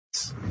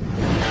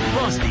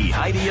Frosty,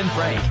 Heidi, and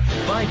Frank.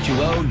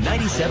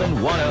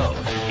 520-9710.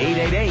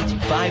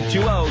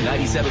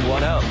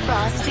 888-520-9710.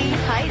 Frosty,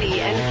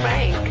 Heidi, and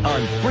Frank.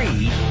 On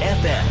Free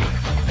FM.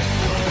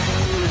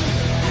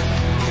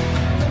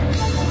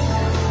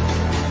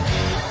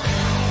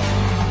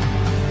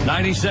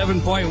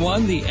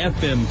 .1, the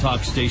FM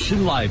talk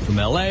station, live from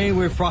L.A.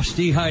 We're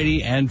Frosty,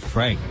 Heidi, and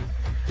Frank.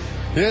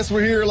 Yes,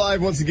 we're here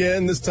live once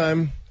again. This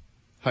time,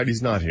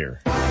 Heidi's not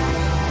here.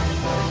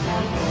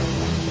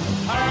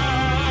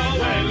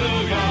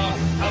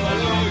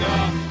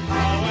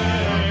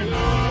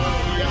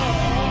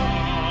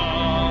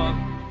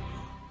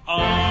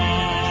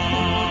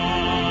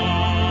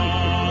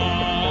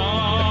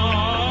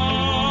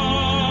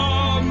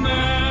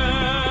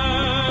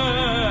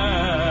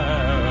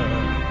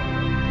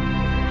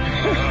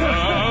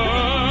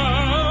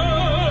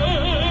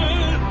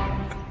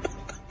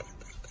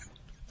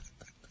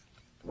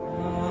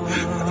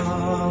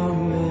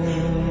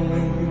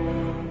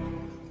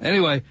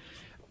 Anyway,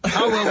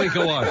 how will we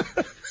go on?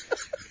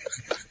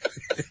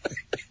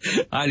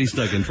 Heidi's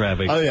stuck in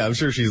traffic. Oh, yeah, I'm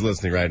sure she's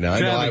listening right now.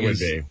 I know I would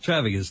be.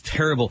 Traffic is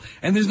terrible,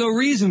 and there's no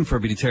reason for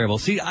it to be terrible.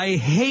 See, I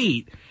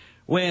hate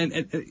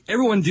when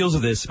everyone deals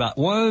with this about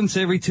once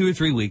every 2 or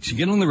 3 weeks. You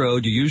get on the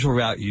road, your usual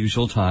route, your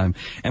usual time,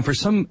 and for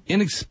some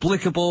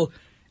inexplicable,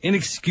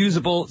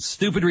 inexcusable,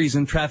 stupid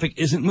reason, traffic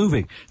isn't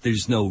moving.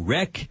 There's no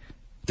wreck.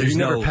 You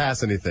never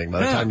pass anything by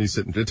the time you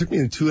sit. It took me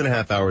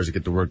 2.5 hours to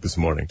get to work this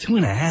morning.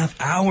 2.5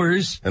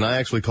 hours? And I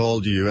actually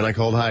called you, and I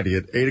called Heidi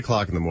at 8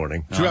 o'clock in the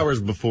morning, 2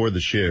 hours before the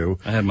show.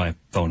 I had my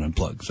phone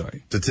unplugged,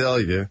 sorry. To tell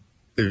you,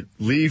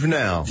 leave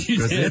now,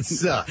 because it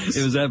sucks.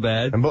 It was that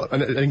bad? I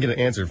didn't get an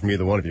answer from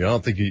either one of you. I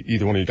don't think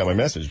either one of you got my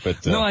message.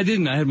 But no, I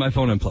didn't. I had my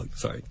phone unplugged,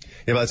 sorry.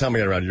 Yeah, by the time we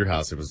got around to your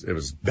house, it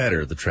was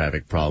better, the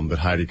traffic problem. But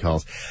Heidi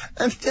calls,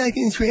 I'm stuck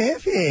in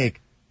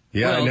traffic.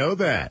 Yeah, well, I know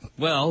that.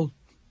 Well...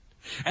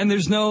 And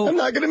there's no... I'm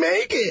not going to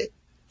make it.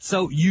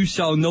 So you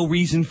saw no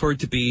reason for it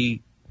to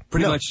be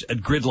pretty much a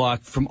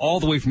gridlock from all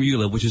the way from you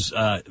live, which is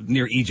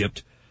near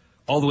Egypt,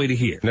 all the way to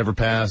here. Never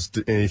passed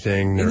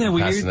anything. Never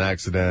passed an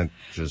accident.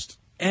 Just...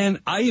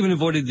 And I even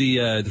avoided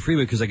the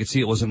freeway because I could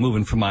see it wasn't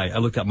moving from I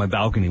looked out my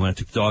balcony when I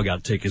took the dog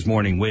out to take his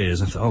morning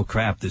whiz. I thought, oh,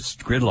 crap, this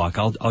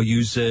gridlock. I'll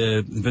use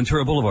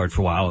Ventura Boulevard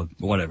for a while,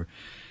 whatever.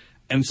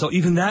 And so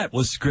even that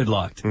was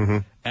gridlocked. Mm-hmm.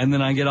 And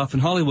then I get off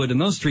in Hollywood,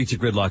 and those streets are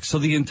gridlocked. So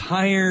the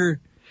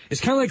entire... It's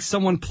kind of like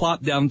someone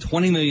plopped down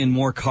 20 million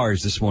more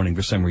cars this morning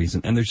for some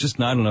reason, and there's just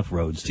not enough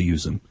roads to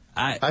use them.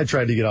 I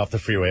tried to get off the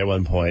freeway at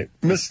one point.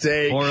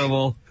 Mistake.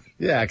 Horrible.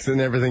 Yeah, because then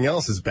everything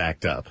else is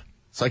backed up.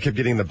 So I kept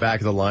getting in the back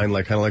of the line,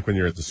 kind of like when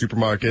you're at the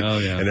supermarket,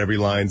 and every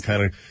line's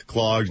kind of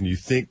clogged, and you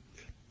think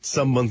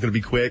someone's going to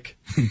be quick.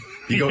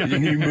 You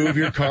move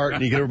your cart,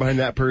 and you get over behind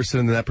that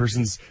person, and that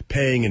person's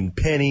paying in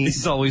pennies.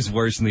 It's always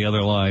worse than the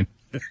other line.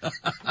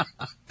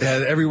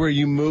 And everywhere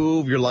you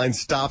move, your line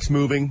stops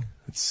moving.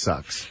 It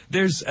sucks.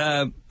 There's,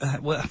 I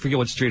forget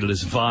what street it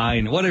is,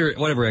 Vine,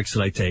 whatever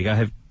exit I take. I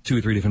have 2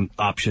 or 3 different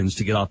options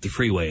to get off the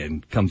freeway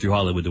and come through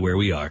Hollywood to where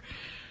we are.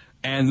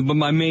 And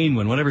my main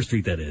one, whatever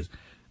street that is,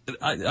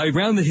 I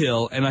round the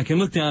hill and I can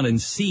look down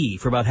and see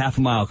for about half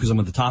a mile because I'm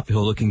at the top of the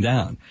hill looking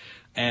down.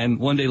 And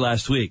one day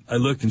last week, I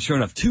looked and sure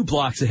enough, 2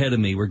 blocks ahead of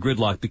me were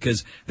gridlocked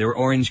because there were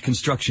orange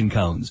construction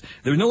cones.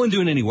 There was no one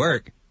doing any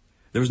work.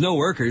 There was no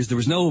workers. There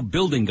was no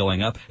building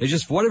going up. It's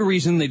just for whatever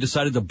reason they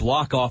decided to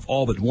block off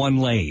all but one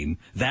lane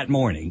that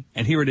morning.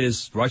 And here it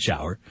is, rush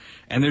hour.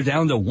 And they're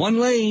down to one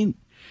lane.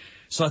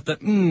 So I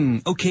thought,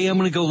 okay, I'm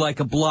going to go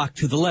like a block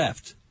to the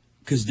left.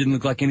 Because it didn't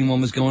look like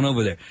anyone was going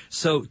over there.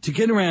 So to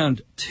get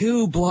around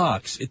 2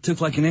 blocks, it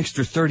took like an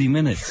extra 30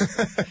 minutes.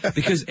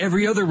 Because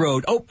every other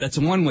road, that's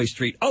a one-way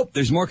street.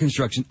 There's more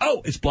construction.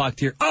 It's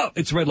blocked here.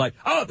 It's a red light.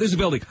 There's a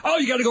building.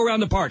 You got to go around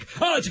the park.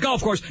 It's a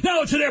golf course.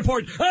 No, it's an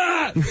airport.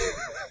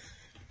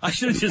 I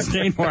should have just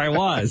stayed where I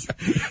was.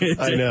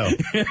 I know.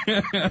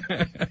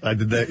 I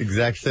did that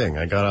exact thing.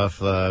 I got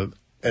off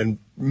and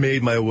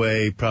made my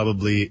way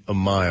probably a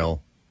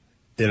mile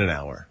in an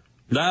hour.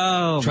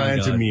 Oh,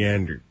 trying to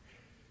meander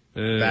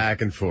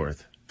back and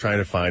forth, trying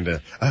to find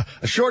a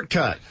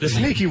shortcut, a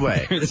sneaky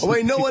way, a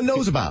way no one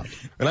knows about.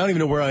 And I don't even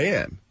know where I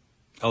am.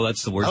 Oh,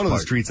 that's the worst part. I don't know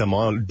the streets I'm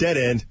on. Dead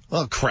end.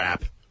 Oh,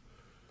 crap.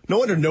 No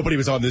wonder nobody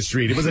was on this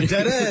street. It was a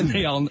dead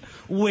end.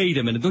 Wait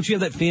a minute. Don't you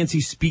have that fancy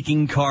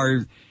speaking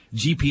car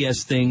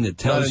GPS thing that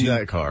tells you? Not in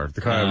that car. The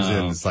car I was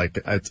in,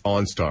 it's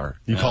OnStar.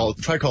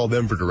 Try call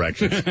them for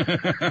directions.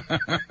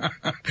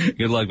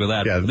 Good luck with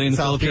that. Yeah,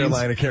 South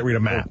Carolina can't read a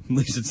map. Well,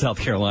 at least it's South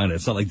Carolina.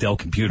 It's not like Dell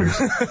Computers.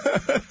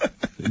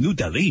 New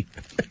Delhi.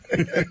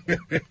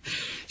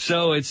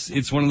 So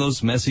it's one of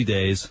those messy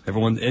days.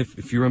 Everyone,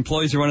 if your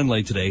employees are running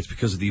late today, it's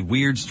because of the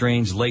weird,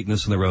 strange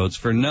lateness on the roads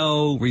for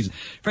no reason.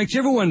 Frank, do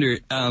you ever wonder,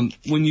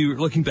 when you're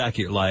looking back at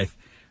your life,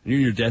 and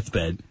you're in your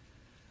deathbed,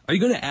 are you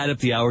going to add up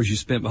the hours you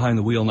spent behind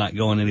the wheel not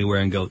going anywhere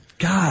and go,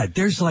 God,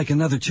 there's like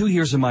another 2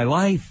 years of my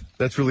life?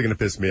 That's really going to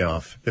piss me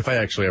off if I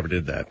actually ever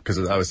did that, because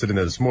I was sitting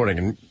there this morning,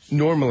 and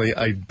normally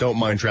I don't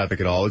mind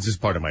traffic at all. It's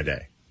just part of my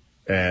day.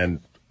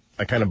 And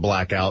I kind of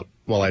black out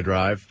while I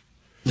drive.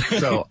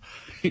 So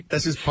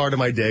That's just part of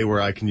my day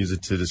where I can use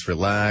it to just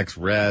relax,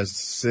 rest,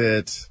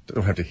 sit.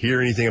 Don't have to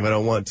hear anything if I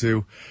don't want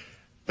to.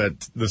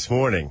 But this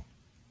morning,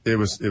 it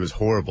was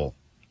horrible.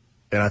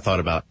 And I thought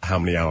about how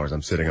many hours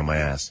I'm sitting on my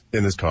ass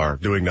in this car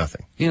doing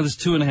nothing. Yeah, there's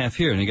 2.5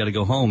 here, and you got to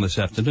go home this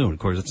afternoon. Of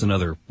course, it's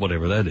another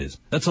whatever that is.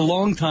 That's a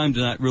long time to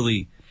not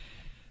really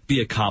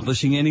be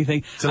accomplishing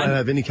anything. To not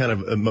have any kind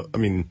of,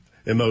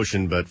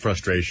 emotion, but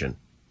frustration.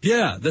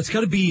 Yeah, that's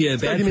got to be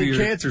bad for your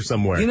cancer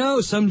somewhere. You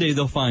know, someday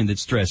they'll find that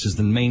stress is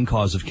the main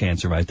cause of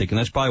cancer, I think, and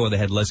that's probably why they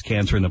had less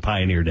cancer in the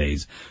pioneer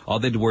days. All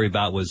they had to worry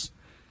about was,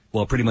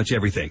 well, pretty much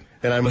everything.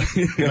 And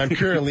I'm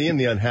currently in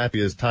the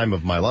unhappiest time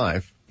of my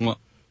life.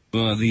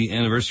 Well, the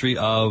anniversary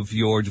of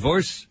your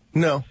divorce?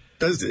 No,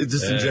 just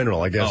in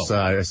general. I guess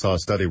I saw a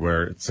study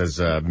where it says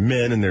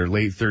men in their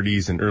late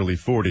 30s and early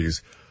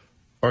 40s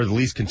are the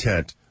least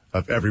content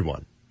of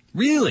everyone.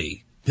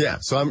 Really? Yeah,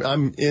 so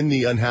I'm in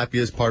the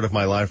unhappiest part of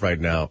my life right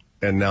now,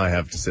 and now I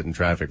have to sit in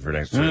traffic for the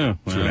next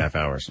 2.5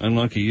 hours.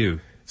 Unlucky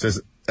you. It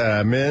says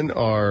men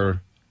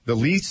are the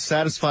least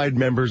satisfied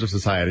members of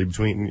society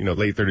between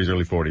late 30s,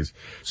 early 40s,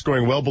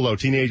 scoring well below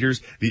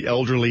teenagers, the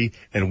elderly,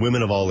 and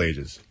women of all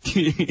ages.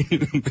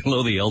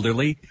 Below the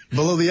elderly?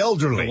 Below the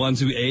elderly. The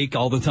ones who ache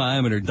all the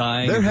time and are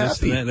dying. They're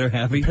happy. They're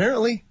happy?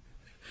 Apparently.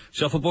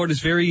 Shuffleboard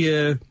is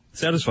very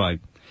satisfied.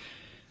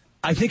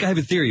 I think I have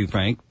a theory,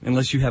 Frank,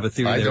 unless you have a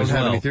theory there as well. I don't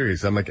have any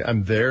theories.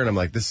 I'm there, and I'm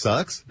like, this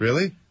sucks?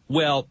 Really?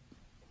 Well,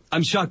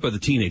 I'm shocked by the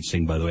teenage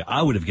thing, by the way.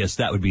 I would have guessed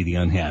that would be the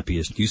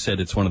unhappiest. You said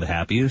it's one of the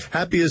happiest?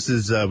 Happiest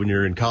is when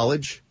you're in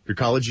college, your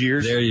college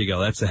years. There you go.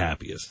 That's the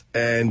happiest.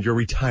 And your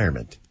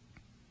retirement.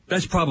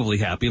 That's probably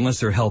happy, unless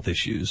there are health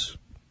issues.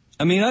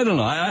 I mean, I don't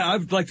know.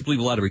 I'd like to believe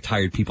a lot of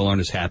retired people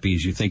aren't as happy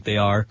as you think they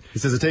are. He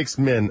says it takes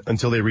men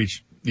until they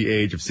reach the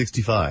age of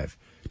 65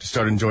 to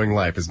start enjoying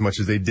life as much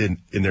as they did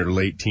in their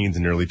late teens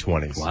and early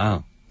 20s.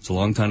 Wow. It's a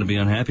long time to be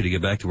unhappy to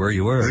get back to where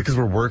you were. Is it because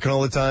we're working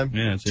all the time?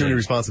 Yeah, too many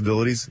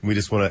responsibilities. We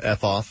just want to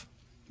F off?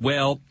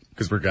 Well,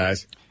 because we're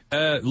guys.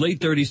 Late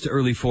 30s to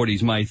early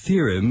 40s, my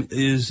theorem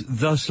is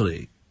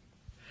thusly.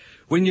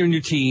 When you're in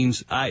your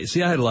teens, I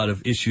had a lot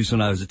of issues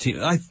when I was a teen.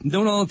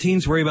 Don't all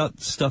teens worry about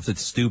stuff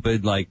that's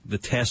stupid, like the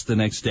test the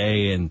next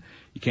day and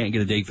you can't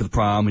get a date for the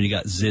prom and you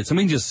got zits. I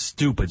mean, just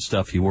stupid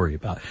stuff you worry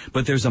about.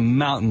 But there's a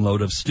mountain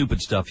load of stupid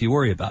stuff you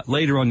worry about.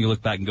 Later on, you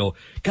look back and go,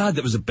 God,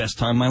 that was the best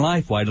time of my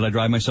life. Why did I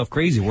drive myself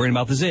crazy worrying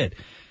about the zit?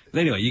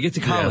 Anyway, you get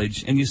to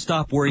college and you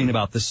stop worrying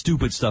about the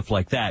stupid stuff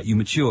like that. You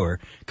mature.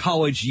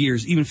 College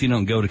years, even if you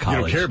don't go to college.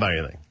 You don't care about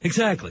anything.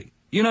 Exactly.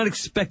 You're not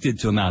expected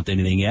to amount to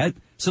anything yet,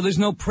 so there's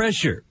no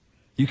pressure.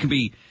 You can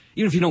be,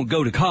 even if you don't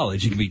go to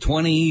college, you can be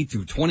 20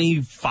 through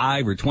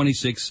 25 or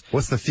 26.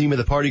 What's the theme of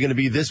the party going to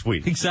be this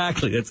week?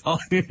 Exactly. That's all.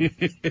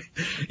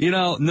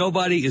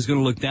 Nobody is going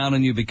to look down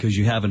on you because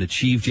you haven't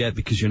achieved yet,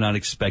 because you're not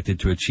expected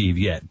to achieve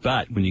yet.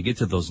 But when you get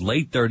to those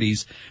late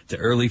 30s to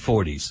early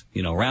 40s,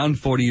 around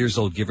 40 years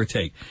old, give or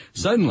take,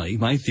 suddenly,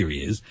 my theory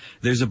is,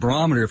 there's a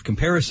barometer of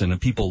comparison of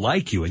people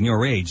like you and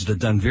your age that have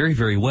done very,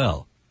 very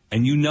well.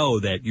 And you know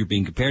that you're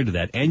being compared to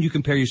that, and you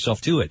compare yourself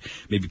to it.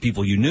 Maybe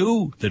people you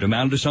knew that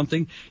amounted to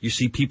something. You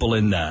see people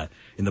in the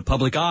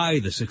public eye,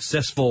 the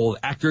successful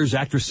actors,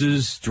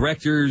 actresses,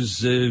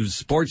 directors,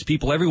 sports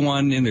people,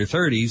 everyone in their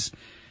 30s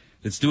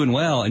that's doing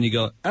well, and you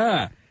go,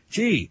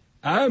 gee,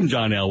 I'm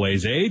John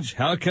Elway's age.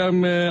 How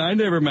come I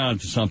never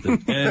amounted to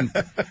something? And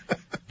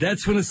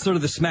that's when it's sort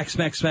of the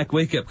smack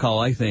wake-up call,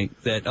 I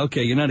think, that,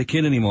 okay, you're not a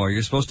kid anymore.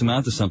 You're supposed to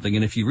amount to something.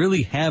 And if you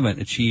really haven't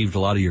achieved a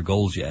lot of your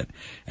goals yet,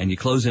 and you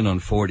close in on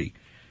 40,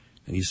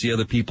 and you see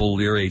other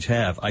people your age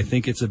have, I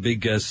think it's a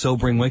big,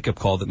 sobering wake-up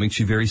call that makes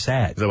you very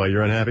sad. Is that why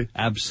you're unhappy?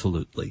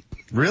 Absolutely.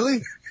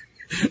 Really?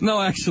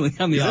 No, actually,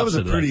 I'm the opposite. That was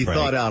a pretty Frank.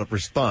 thought-out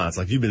response.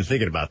 Like, you've been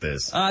thinking about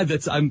this.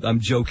 I'm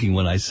joking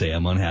when I say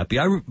I'm unhappy.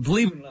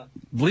 Believe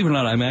it or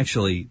not, I'm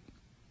actually.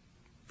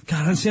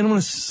 God, I'm going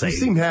to say. You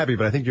seem happy,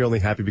 but I think you're only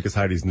happy because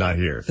Heidi's not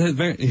here.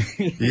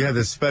 You have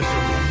this special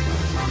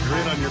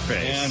grin on your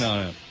face. Yeah,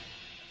 no.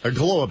 A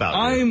glow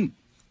about you.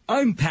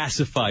 I'm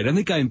pacified. I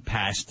think I'm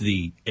past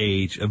the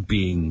age of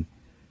being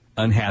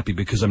unhappy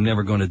because I'm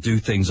never going to do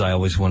things I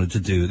always wanted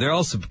to do. There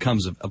also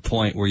becomes a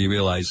point where you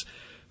realize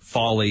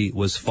folly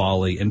was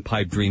folly and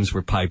pipe dreams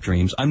were pipe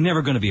dreams. I'm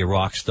never going to be a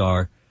rock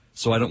star,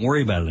 so I don't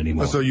worry about it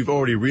anymore. So you've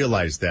already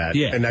realized that,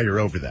 and now you're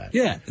over that.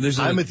 Yeah.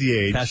 I'm at the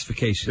age,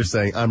 pacification. They're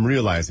saying, I'm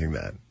realizing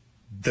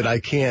that I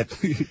can't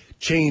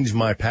change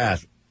my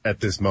path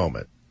at this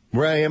moment.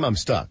 Where I am, I'm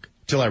stuck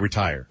till I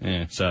retire.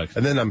 Yeah, it sucks.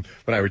 And then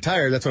when I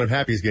retire, that's when I'm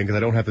happy again because I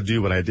don't have to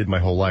do what I did my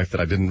whole life that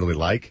I didn't really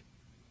like.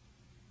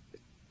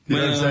 You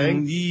know what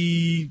I'm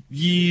saying?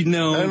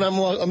 No. And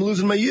I'm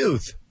losing my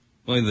youth.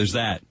 Well, there's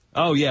that.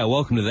 Oh, yeah,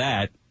 welcome to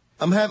that.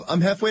 I'm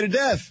halfway to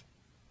death.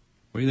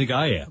 Where do you think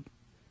I am?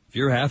 If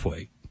you're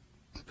halfway.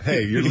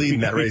 Hey, you're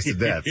leading that race to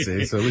death,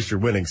 see? So at least you're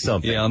winning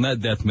something. Yeah, on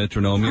that death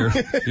metronome,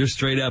 you're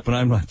straight up and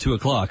I'm 2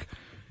 o'clock.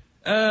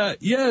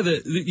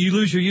 You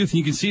lose your youth and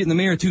you can see it in the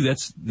mirror, too.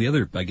 That's the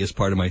other, I guess,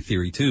 part of my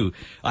theory, too.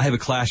 I have a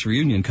class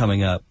reunion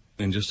coming up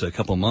in just a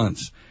couple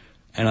months.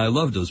 And I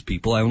love those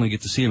people. I only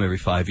get to see them every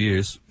 5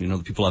 years. The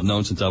people I've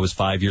known since I was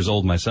 5 years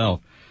old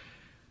myself.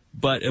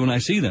 But when I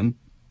see them,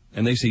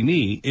 and they see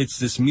me, it's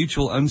this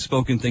mutual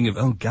unspoken thing of,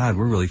 oh, God,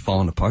 we're really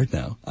falling apart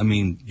now. I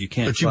mean, you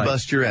can't But you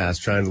bust your ass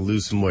trying to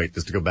lose some weight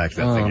just to go back to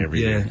that thing every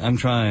day. Yeah, I'm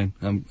trying.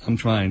 I'm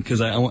trying,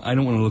 because I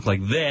don't want to look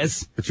like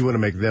this. But you want to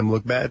make them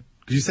look bad?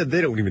 Because you said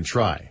they don't even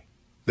try.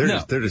 They're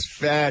just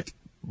fat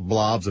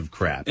blobs of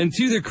crap. And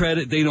to their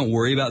credit, they don't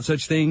worry about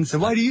such things.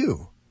 Then why do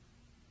you?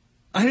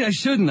 I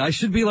shouldn't. I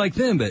should be like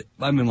them, but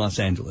I'm in Los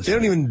Angeles. They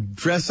don't even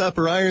dress up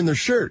or iron their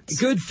shirts.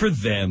 Good for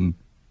them.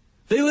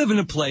 They live in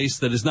a place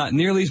that is not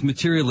nearly as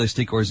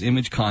materialistic or as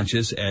image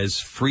conscious as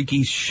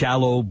freaky,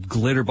 shallow,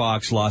 glitter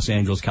box Los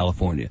Angeles,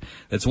 California.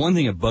 That's one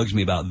thing that bugs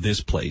me about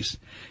this place,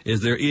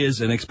 is there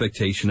is an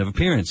expectation of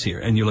appearance here,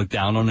 and you look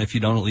down on it if you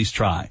don't at least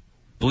try.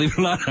 Believe it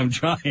or not, I'm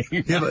trying.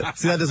 Yeah, but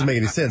see, that doesn't make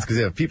any sense, because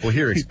if people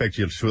here expect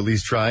you to at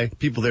least try,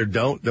 people there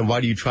don't, then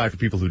why do you try for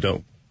people who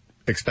don't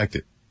expect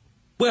it?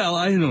 Well,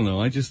 I don't know.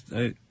 I just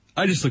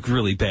look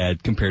really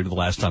bad compared to the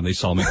last time they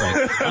saw me.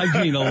 I've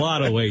gained a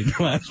lot of weight in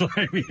the last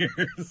 5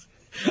 years.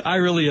 I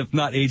really have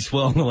not aged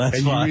well in the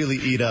last 5. And you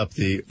really eat up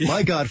the,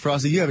 my God,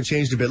 Frosty, you haven't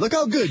changed a bit. Look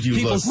how good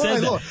you look. My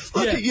Lord,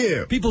 look at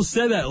you. People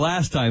said that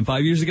last time,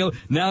 5 years ago.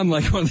 Now I'm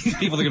like one of these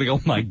people that are going to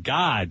go, oh, my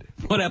God,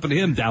 what happened to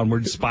him?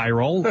 Downward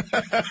spiral.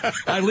 I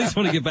at least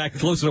want to get back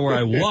closer to where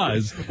I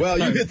was. Well,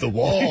 you hit the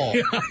wall.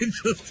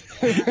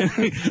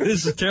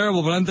 This is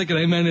terrible, but I'm thinking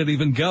I may not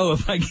even go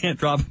if I can't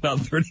drop about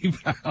 30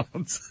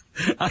 pounds.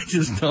 I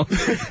just don't.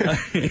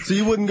 So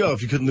you wouldn't go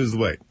if you couldn't lose the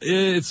weight?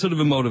 It's sort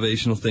of a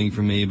motivational thing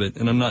for me,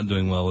 and I'm not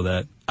doing well with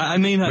that. I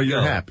may not go. But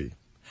you're happy.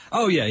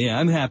 Oh, yeah,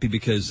 I'm happy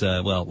because,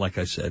 well, like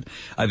I said,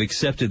 I've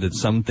accepted that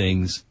some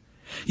things,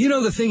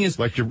 the thing is.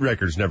 Like your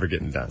record's never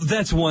getting done.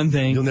 That's one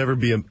thing. You'll never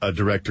be a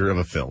director of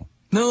a film.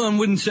 No, I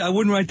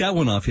wouldn't write that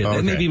one off yet. Okay.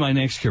 That may be my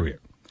next career.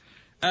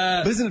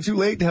 But isn't it too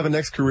late to have a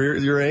next career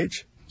at your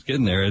age? It's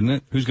getting there, isn't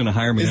it? Who's going to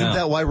hire me now? Isn't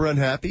that why we're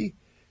unhappy?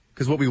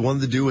 Because what we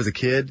wanted to do as a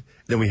kid,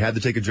 then we had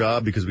to take a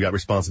job because we got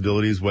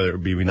responsibilities, whether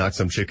it be we knocked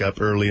some chick up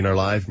early in our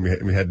life, and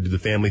we had to do the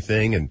family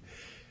thing,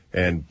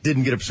 and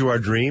didn't get to pursue our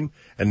dream.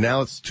 And now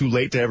it's too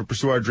late to ever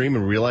pursue our dream,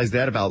 and realize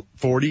that about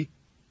 40.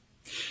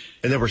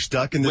 And then we're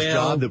stuck in this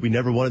job that we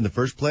never wanted in the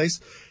first place.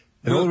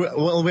 And the only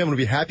way I'm going to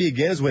be happy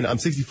again is when I'm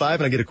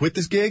 65 and I get to quit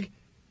this gig,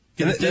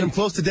 and then I'm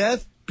close to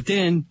death. But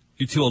then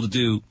you're too old to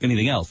do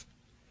anything else.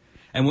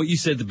 And what you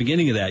said at the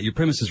beginning of that, your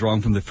premise is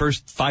wrong from the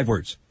first 5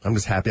 words. I'm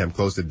just happy I'm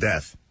close to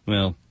death.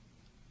 Well,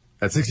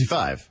 at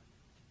 65.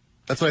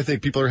 That's why I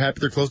think people are happy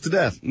they're close to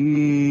death.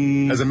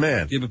 As a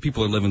man. Yeah, but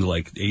people are living to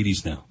like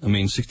 80s now. I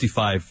mean,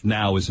 65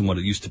 now isn't what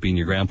it used to be in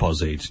your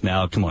grandpa's age.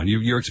 Now, come on,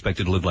 you're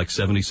expected to live like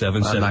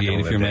 77, 78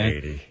 if you're a man.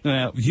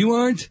 80. You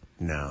aren't?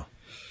 No.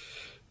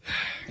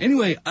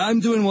 Anyway, I'm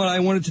doing what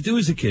I wanted to do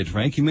as a kid,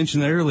 Frank. You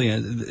mentioned that earlier.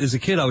 As a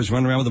kid, I was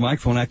running around with a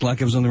microphone acting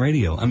like I was on the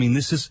radio. I mean,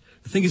 the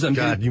thing is,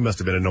 God, you must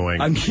have been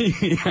annoying. I'm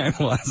kidding. I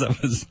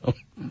was.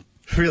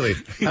 Really?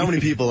 How many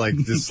people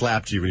just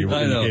slapped you when you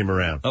came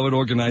around? I would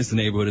organize the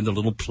neighborhood into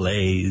little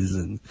plays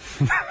and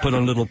put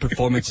on little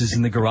performances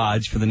in the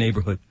garage for the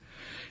neighborhood.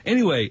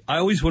 Anyway, I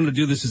always wanted to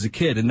do this as a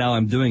kid, and now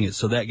I'm doing it,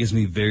 so that gives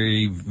me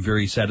very,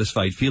 very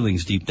satisfied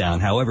feelings deep down.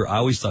 However, I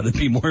always thought it'd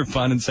be more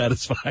fun and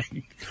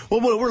satisfying.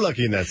 Well, we're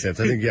lucky in that sense.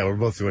 I think, we're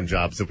both doing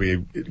jobs that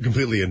we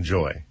completely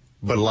enjoy.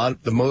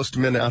 But the most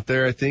men out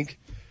there, I think,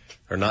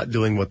 are not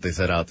doing what they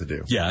set out to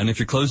do. Yeah, and if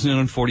you're closing in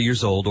on 40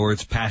 years old, or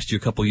it's past you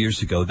a couple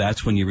years ago,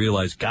 that's when you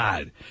realize,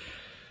 God,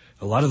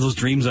 a lot of those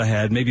dreams I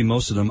had, maybe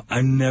most of them,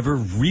 I'm never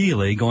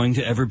really going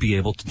to ever be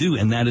able to do.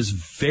 And that is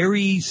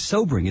very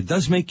sobering. It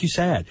does make you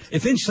sad.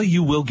 Eventually,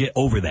 you will get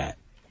over that.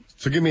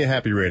 So give me a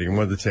happy rating,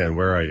 1 to 10.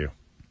 Where are you?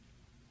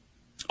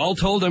 All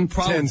told, I'm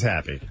probably... 10's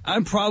happy.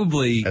 I'm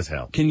probably... As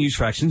hell. Can you use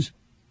fractions?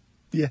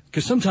 Yeah.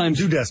 Because sometimes...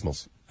 Do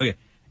decimals. Okay.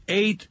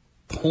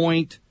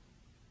 8.5.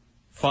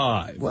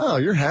 Wow,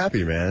 you're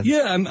happy, man.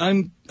 Yeah,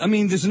 I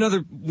mean, there's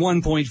another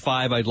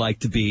 1.5 I'd like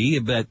to be,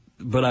 but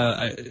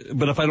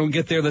if I don't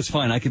get there, that's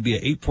fine. I could be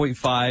at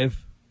 8.5.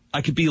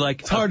 I could be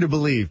like... It's hard to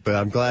believe, but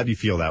I'm glad you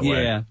feel that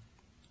way. Yeah.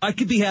 I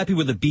could be happy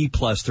with a B+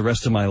 the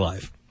rest of my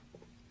life.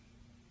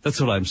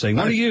 That's what I'm saying.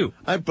 What are you?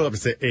 I'd put up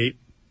and say 8.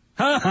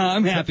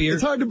 I'm happier.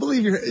 It's hard to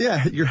believe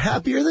you're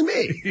happier than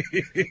me.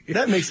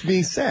 That makes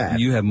me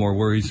sad. You have more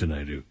worries than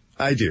I do.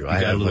 I do. I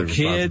have little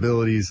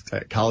responsibilities,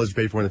 college to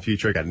pay for in the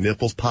future. I got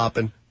nipples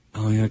popping.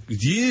 Oh, yeah.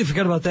 You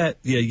forgot about that.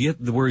 Yeah, you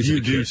get the worries.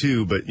 You do,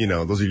 too, but,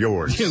 those are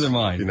yours. Yeah, they're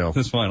mine.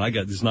 That's fine. I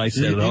got this nice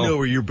set at home. You know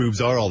where your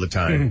boobs are all the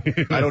time.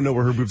 I don't know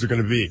where her boobs are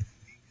going to be.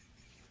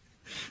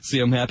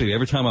 See, I'm happy.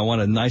 Every time I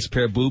want a nice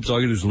pair of boobs, all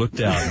I do is look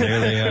down. There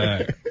they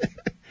are.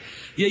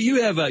 Yeah,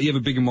 you have a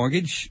bigger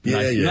mortgage,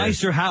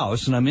 nicer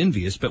house, and I'm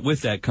envious. But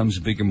with that comes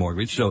a bigger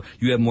mortgage, so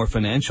you have more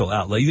financial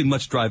outlay. You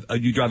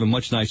drive a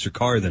much nicer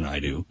car than I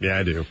do. Yeah,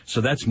 I do.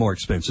 So that's more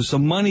expensive. So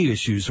money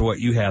issues are what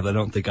you have. I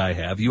don't think I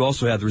have. You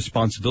also have the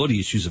responsibility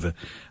issues of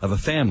a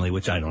family,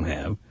 which I don't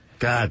have.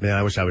 God, man,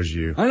 I wish I was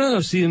you. I don't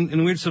know. See, in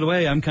a weird sort of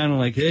way, I'm kind of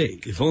like, hey,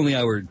 if only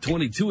I were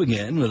 22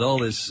 again with all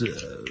this.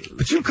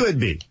 But you could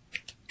be.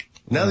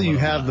 Now that you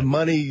have the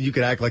money, you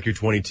could act like you're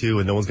 22,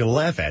 and no one's going to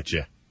laugh at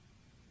you.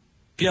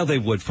 Yeah, they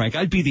would, Frank.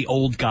 I'd be the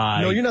old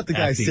guy. No, you're not the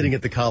guy acting. sitting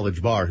at the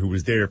college bar who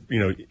was there,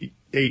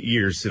 8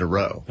 years in a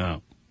row.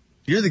 No.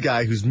 You're the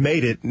guy who's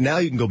made it. Now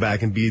you can go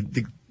back and be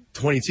the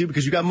 22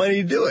 because you got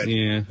money to do it.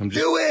 Yeah.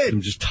 Do it!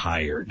 I'm just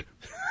tired.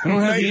 I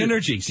don't have the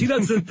energy. See,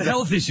 that's the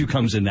health issue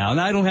comes in now,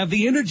 and I don't have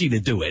the energy to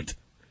do it.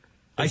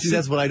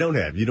 That's what I don't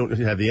have. You don't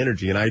have the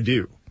energy, and I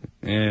do.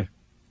 Yeah.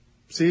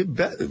 See,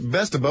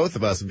 best of both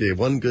of us would be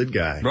one good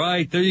guy.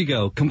 Right, there you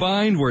go.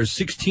 Combined, we're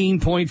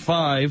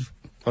 16.5.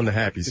 On the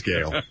happy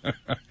scale.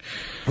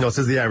 No, it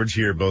says the average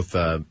here, both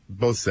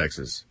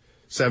sexes,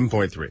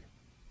 7.3.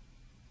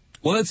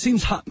 Well, that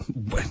seems hot.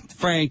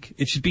 Frank,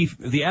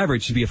 the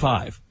average should be a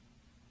 5.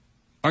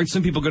 Aren't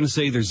some people going to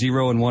say they're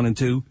 0 and 1 and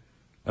 2?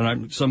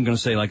 And some going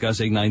to say, like us,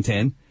 8, 9,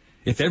 10.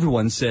 If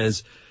everyone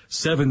says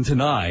 7 to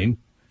 9,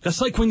 that's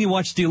like when you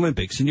watch the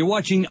Olympics and you're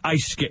watching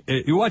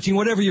you're watching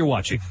whatever you're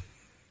watching.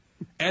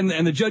 And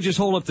the judges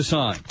hold up the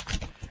sign.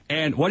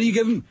 And what do you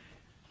give them?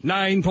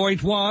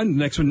 9.1, the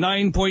next one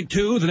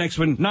 9.2, the next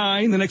one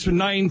 9, the next one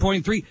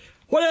 9.3.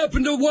 What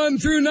happened to 1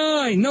 through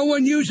 9? No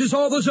one uses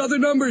all those other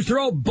numbers. They're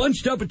all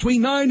bunched up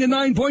between 9 and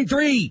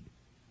 9.3.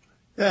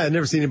 Yeah, I've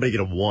never seen anybody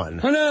get a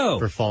 1. I know.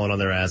 For falling on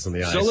their ass on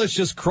the ice. So let's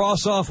just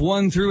cross off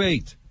 1 through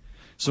 8.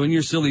 So in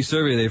your silly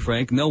survey there,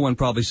 Frank, no one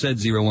probably said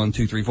 0, 1,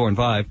 2, 3, 4, and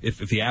 5. If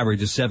the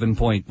average is 7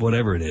 point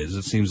whatever it is,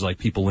 it seems like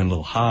people went a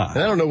little high.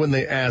 And I don't know when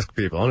they ask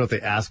people. I don't know if they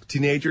ask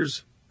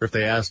teenagers or if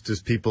they ask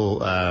just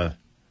people,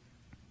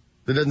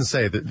 it doesn't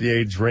say the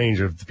age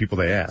range of the people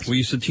they asked. Well,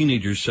 you said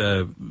teenagers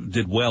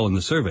did well in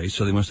the survey,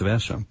 so they must have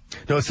asked some.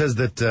 No, it says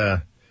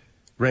that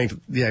ranked,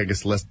 I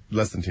guess less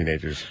than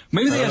teenagers.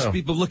 Maybe they ask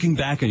people looking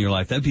back on your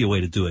life. That'd be a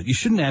way to do it. You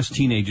shouldn't ask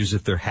teenagers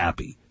if they're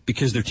happy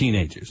because they're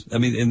teenagers. I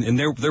mean, and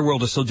their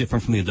world is so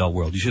different from the adult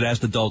world. You should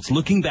ask adults,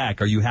 looking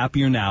back, are you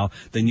happier now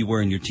than you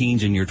were in your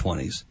teens and your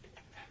 20s?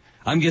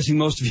 I'm guessing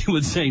most of you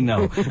would say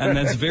no, and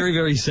that's very,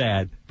 very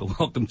sad, but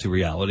welcome to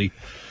reality.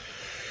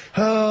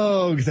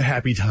 Oh, the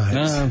happy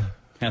times.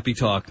 Happy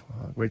talk.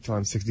 Wait till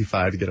I'm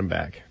 65 to get them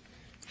back.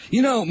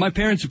 You know, my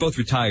parents are both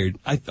retired.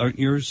 Aren't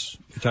yours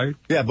retired?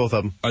 Yeah, both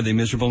of them. Are they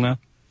miserable now?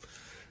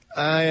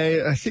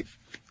 I think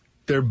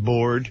they're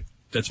bored.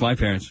 That's my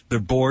parents. They're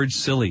bored,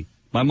 silly.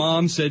 My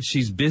mom said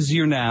she's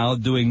busier now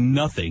doing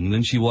nothing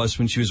than she was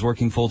when she was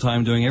working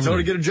full-time doing everything. So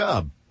to get a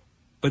job.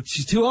 But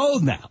she's too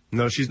old now.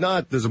 No, she's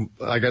not.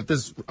 I got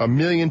a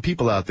million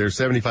people out there,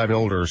 75 and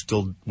older, are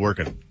still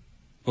working.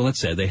 Well, that's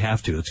sad. They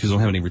have to. It's because they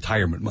don't have any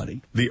retirement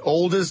money. The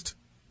oldest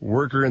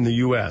worker in the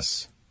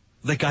U.S.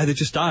 That guy that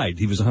just died.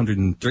 He was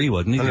 103,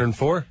 wasn't he?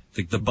 104?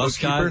 The bus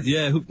guy?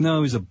 Yeah.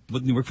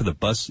 Wouldn't he work for the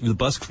bus? He was a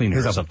bus cleaner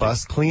or something. He was a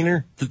bus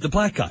cleaner? The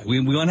black guy.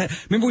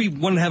 Remember we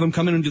wanted to have him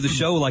come in and do the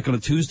show like on a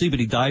Tuesday, but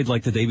he died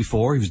like the day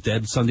before. He was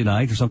dead Sunday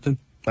night or something.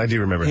 I do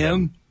remember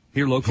him.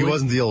 Here locally. He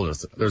wasn't the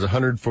oldest. There's a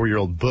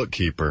 104-year-old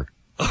bookkeeper.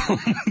 Oh,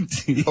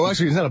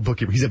 actually, he's not a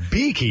bookkeeper. He's a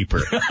beekeeper.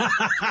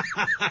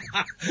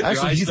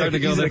 Actually, he's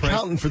an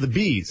accountant for the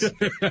bees.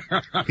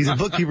 He's a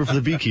bookkeeper for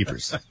the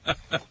beekeepers.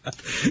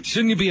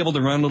 Shouldn't you be able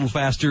to run a little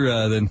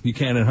faster than you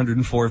can at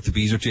 104 if the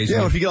bees are chasing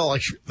you? Yeah, if you get all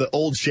like the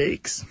old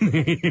shakes.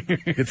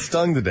 Get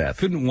stung to death.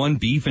 Couldn't one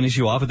bee finish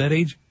you off at that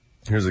age?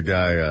 Here's a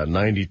guy,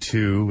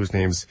 92, his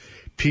name's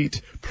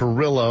Pete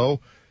Perillo.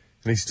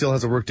 And he still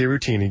has a workday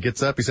routine. He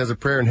gets up, he says a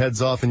prayer, and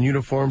heads off in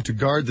uniform to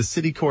guard the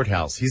city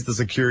courthouse. He's the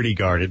security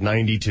guard at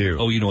 92.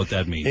 Oh, you know what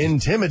that means.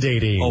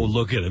 Intimidating. Oh,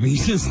 look at him.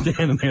 He's just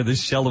standing there,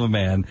 this shell of a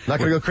man. Not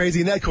going to go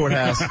crazy in that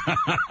courthouse.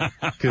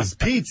 Because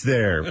Pete's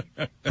there,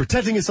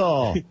 protecting us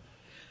all.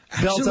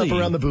 Belt up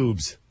around the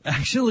boobs.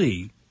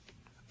 Actually,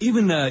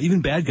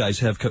 even bad guys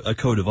have a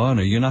code of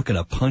honor. You're not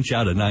going to punch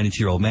out a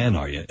 92-year-old man,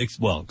 are you?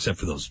 Well, except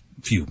for those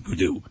few who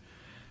do.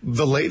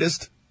 The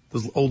latest.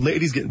 Those old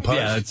ladies getting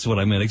punched. Yeah, that's what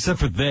I meant, except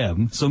for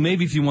them. So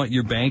maybe if you want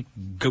your bank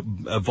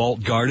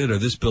vault guarded or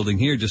this building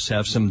here, just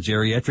have some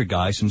geriatric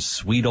guy, some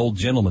sweet old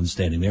gentleman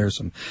standing there,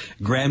 some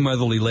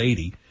grandmotherly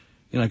lady.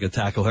 You're not going to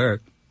tackle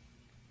her.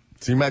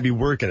 So you might be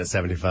working at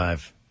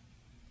 75.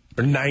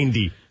 Or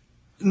 90.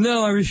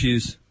 No, I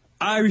refuse.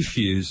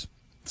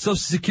 Social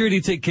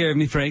Security, take care of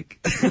me, Frank.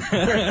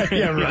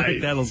 Yeah,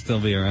 right. That'll still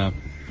be around.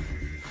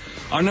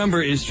 Our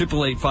number is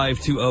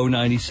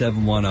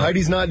 888-520-9710.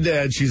 Heidi's not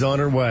dead. She's on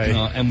her way.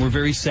 And we're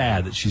very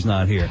sad that she's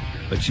not here.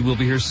 But she will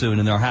be here soon,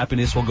 and our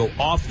happiness will go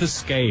off the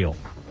scale.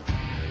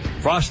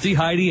 Frosty,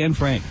 Heidi, and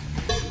Frank.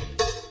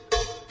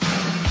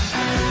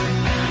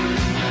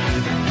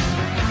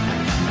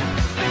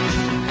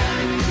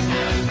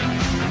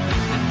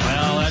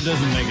 Well, that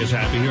doesn't make us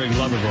happy, hearing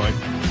Loverboy.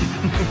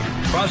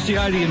 Frosty,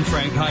 Heidi, and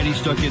Frank. Heidi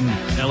stuck in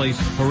LA's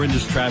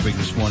horrendous traffic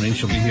this morning.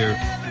 She'll be here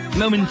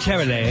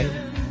momentarily.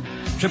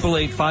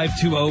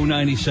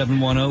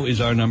 888-520-9710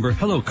 is our number.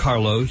 Hello,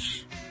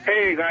 Carlos.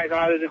 Hey, guys,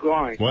 how is it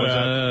going? What's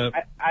up?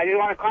 I just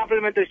want to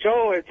compliment the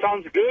show. It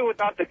sounds good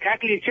without the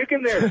cackling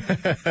chicken there.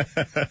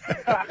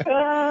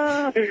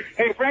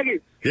 Hey, Frankie.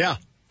 Yeah.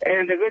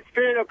 In the good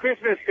spirit of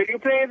Christmas, could you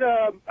play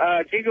the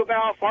Jingle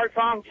Bell fart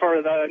song for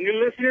the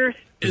new listeners?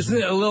 Isn't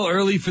it a little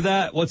early for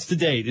that? What's the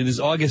date? It is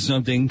August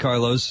something,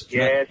 Carlos.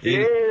 Yes,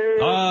 it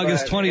is.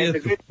 August 20th. In the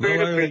good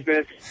spirit of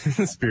Christmas.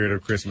 The spirit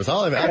of Christmas.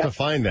 I have to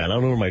find that. I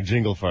don't know where my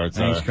jingle farts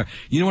are.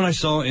 You know what I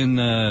saw in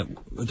a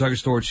Target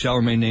store? It shall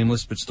remain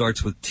nameless, but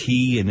starts with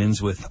T and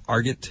ends with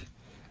Argot.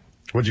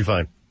 What'd you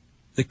find?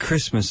 The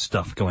Christmas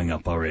stuff going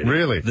up already.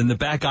 Really? Then the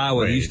back aisle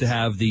where they used to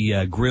have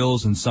the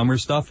grills and summer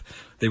stuff,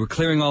 they were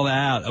clearing all that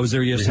out. I was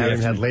there yesterday. We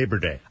haven't had Labor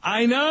Day.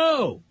 I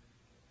know!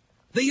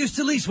 They used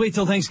to at least wait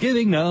till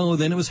Thanksgiving. No.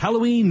 Then it was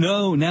Halloween.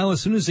 No. Now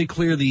as soon as they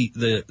clear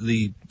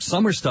the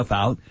summer stuff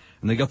out,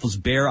 and they got those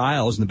bare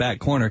aisles in the back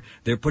corner,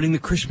 they're putting the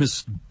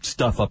Christmas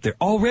stuff up there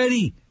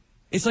already.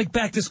 It's like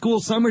back to school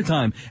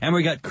summertime, and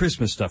we got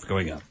Christmas stuff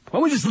going up. Why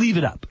don't we just leave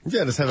it up?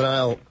 Yeah, just have an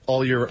aisle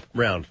all year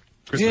round.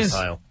 Christmas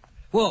aisle.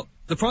 Well,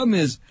 the problem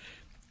is,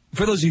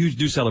 for those of you who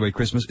do celebrate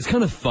Christmas, it's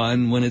kind of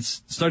fun when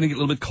it's starting to get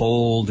a little bit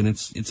cold and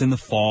it's in the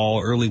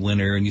fall, early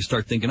winter, and you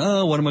start thinking,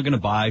 oh, what am I going to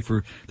buy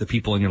for the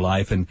people in your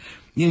life? And,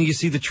 you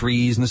see the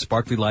trees and the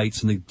sparkly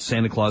lights and the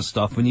Santa Claus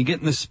stuff. When you get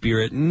in the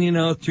spirit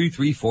and, 2,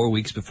 3, 4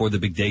 weeks before the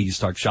big day you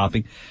start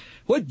shopping,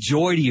 what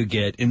joy do you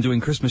get in doing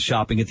Christmas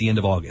shopping at the end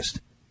of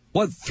August?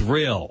 What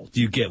thrill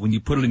do you get when you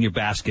put it in your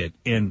basket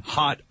in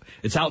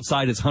it's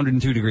outside, it's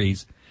 102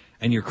 degrees,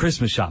 and you're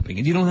Christmas shopping,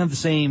 and you don't have the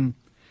same...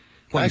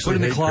 Well, you put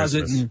it in the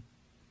closet.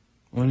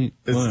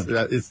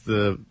 It's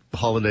the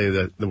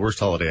holiday, the worst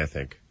holiday, I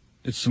think.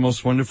 It's the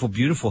most wonderful,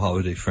 beautiful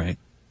holiday, Frank.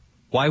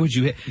 Why would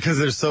you... Because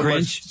there's so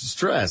much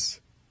stress.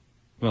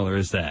 Well, there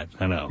is that.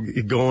 I know.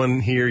 You're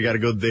going here, you got to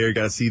go there, you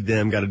got to see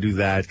them, got to do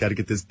that, got to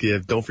get this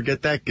gift. Don't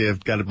forget that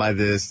gift, got to buy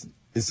this.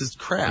 It's just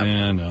crap.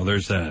 Yeah, no,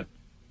 there's that.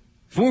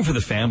 If it weren't for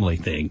the family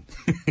thing.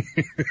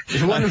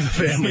 If it wasn't the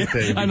family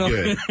thing, I know.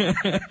 Good.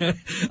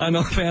 I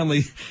know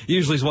family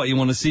usually is what you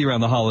want to see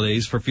around the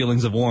holidays for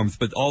feelings of warmth,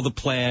 but all the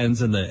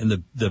plans and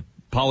the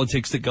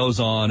politics that goes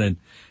on, and,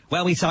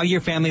 well, we saw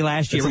your family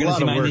last year. We're going to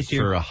see mine this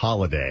year. For a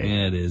holiday.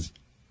 Yeah, it is.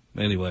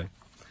 Anyway.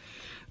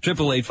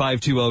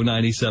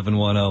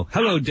 888-520-9710.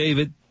 Hello,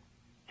 David.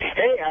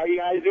 Hey, how are you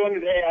guys doing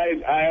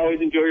today? I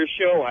always enjoy your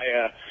show.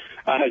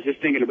 I was just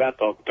thinking about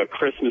the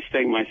Christmas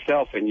thing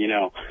myself, and,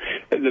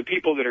 the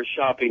people that are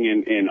shopping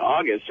in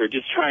August are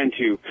just trying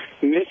to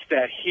miss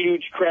that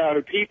huge crowd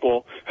of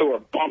people who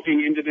are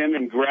bumping into them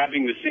and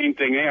grabbing the same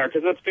thing they are,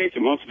 because let's face it,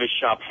 most of us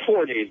shop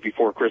 4 days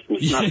before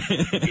Christmas.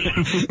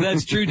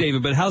 That's true,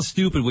 David, but how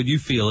stupid would you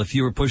feel if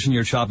you were pushing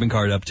your shopping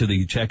cart up to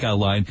the checkout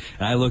line,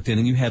 and I looked in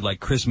and you had,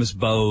 like, Christmas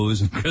bows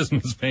and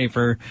Christmas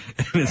paper,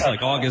 and it's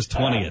like August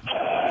 20th.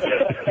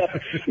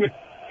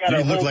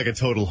 You look like a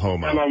total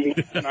homo. I'm home.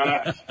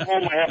 I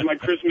have my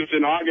Christmas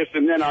in August,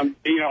 and then I'm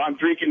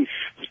drinking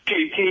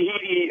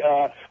Tahiti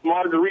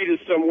margaritas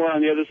somewhere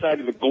on the other side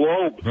of the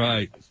globe.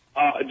 Right.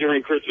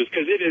 During Christmas,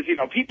 because it is,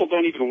 people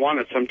don't even want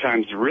to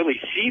sometimes really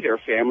see their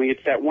family.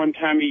 It's that one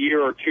time a year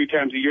or 2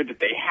 times a year that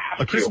they have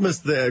the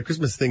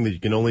Christmas thing that you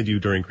can only do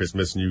during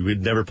Christmas, and you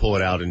would never pull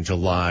it out in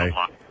July.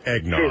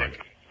 Eggnog.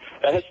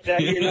 That's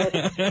that,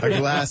 A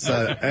glass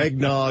of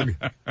eggnog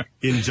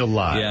in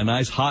July. Yeah, a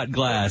nice hot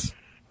glass.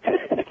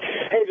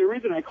 The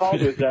reason I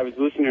called was I was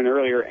listening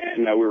earlier,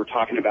 and we were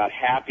talking about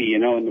happy,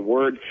 and the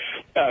word,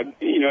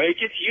 it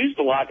gets used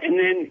a lot. And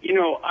then,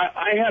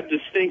 I have this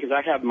thing, because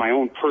I have my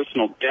own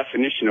personal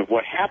definition of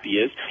what happy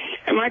is.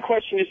 And my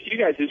question is to you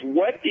guys is,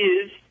 what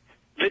is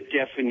the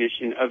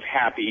definition of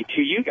happy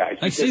to you guys?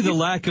 I see the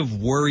lack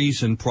of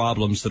worries and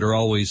problems that are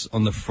always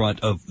on the front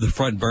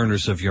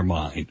burners of your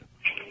mind.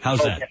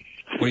 How's that?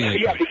 What do you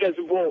think? Yeah, because,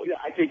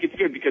 I think it's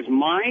good, because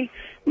mine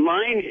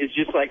is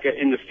just like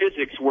in the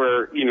physics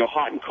where,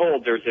 hot and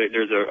cold, there's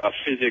a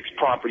physics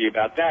property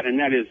about that, and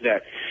that is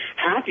that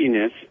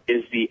happiness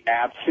is the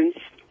absence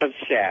of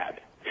sad.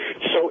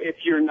 So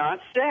if you're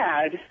not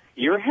sad,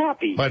 you're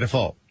happy. By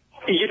default.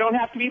 You don't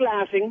have to be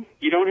laughing.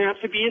 You don't have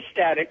to be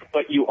ecstatic,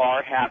 but you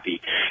are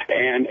happy.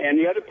 And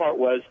the other part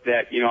was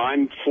that,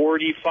 I'm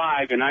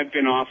 45, and I've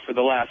been off for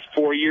the last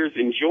 4 years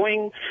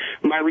enjoying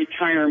my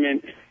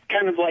retirement,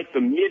 kind of like the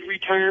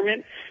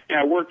mid-retirement. And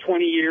I worked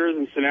 20 years,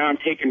 and so now I'm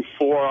taking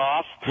 4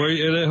 off.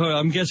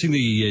 I'm guessing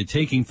the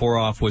taking 4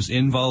 off was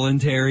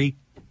involuntary,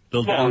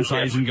 the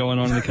downsizing going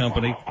on in the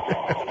company.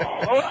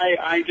 Well,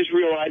 I just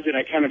realized that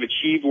I kind of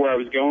achieved where I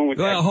was going with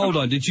that. Well, hold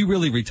on. Did you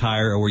really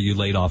retire, or were you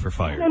laid off or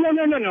fired? No.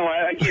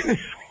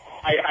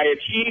 I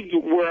achieved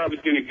where I was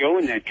going to go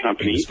in that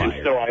company, and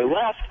so I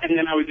left, and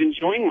then I was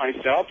enjoying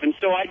myself, and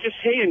so I just,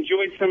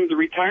 enjoyed some of the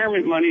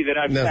retirement money that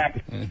I've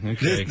packed.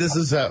 Okay. This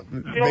is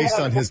based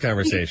on his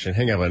conversation.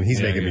 Hang on,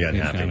 he's making me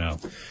unhappy. I know.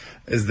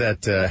 Is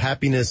that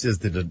happiness is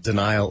the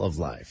denial of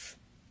life.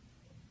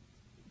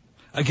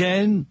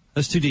 Again,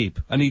 that's too deep.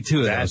 I need 2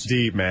 of those. That's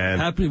deep, man.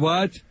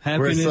 What? Happiness?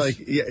 Where it's like,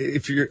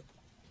 if you're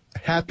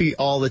happy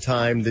all the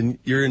time, then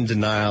you're in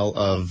denial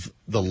of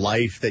the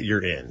life that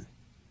you're in.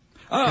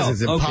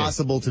 Because it's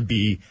impossible to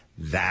be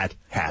that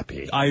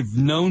happy. I've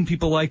known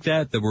people like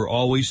that were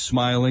always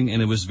smiling,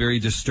 and it was very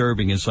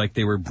disturbing. It's like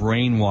they were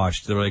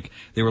brainwashed.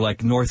 They were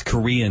like North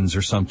Koreans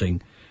or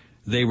something.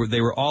 they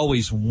were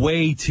always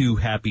way too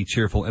happy,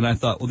 cheerful. And I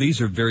thought, well,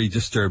 these are very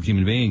disturbed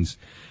human beings.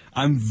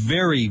 I'm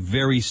very,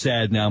 very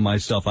sad now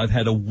myself. I've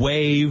had a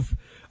wave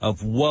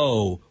of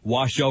woe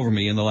wash over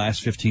me in the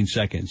last 15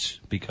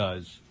 seconds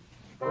because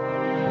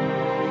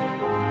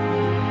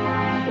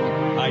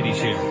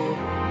Heidi's here.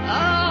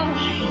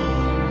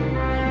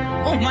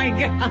 Oh my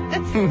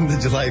God.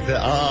 Did you like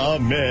that?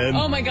 Amen.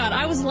 Oh my God.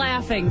 I was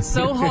laughing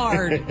so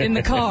hard in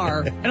the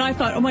car. And I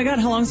thought, oh my God,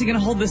 how long is he going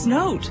to hold this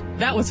note?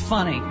 That was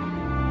funny.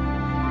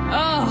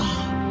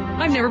 Oh,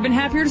 I've never been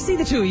happier to see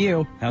the two of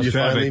you. How's you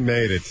traffic? finally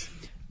made it.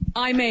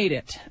 I made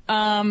it.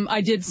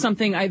 I did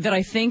something that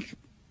I think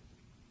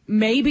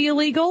may be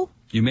illegal.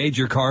 You made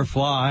your car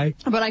fly.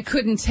 But I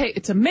couldn't take,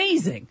 it's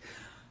amazing.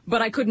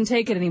 But I couldn't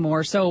take it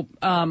anymore. So,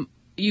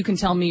 you can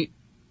tell me,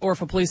 or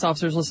if a police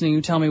officer's listening,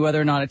 you tell me whether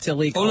or not it's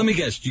illegal. Oh, let me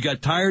guess. You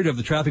got tired of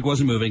the traffic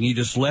wasn't moving. You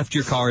just left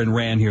your car and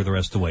ran here the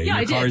rest of the way.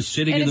 Yeah, your car is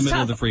sitting in the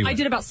middle of the freeway. I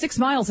did about 6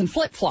 miles in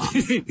flip-flops.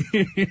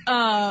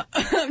 No,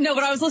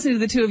 but I was listening to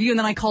the two of you, and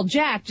then I called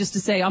Jack just to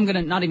say I'm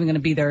not even going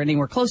to be there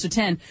anywhere close to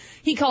 10.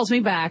 He calls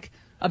me back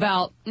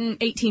about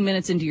 18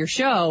 minutes into your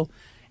show,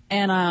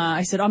 and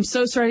I said, I'm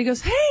so sorry. He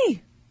goes,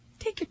 hey,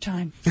 take your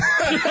time. And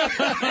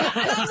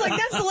I was like,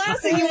 that's the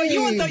last thing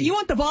you want. You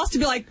want the boss to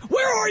be like,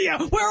 where are you?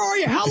 Where are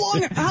you? How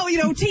long?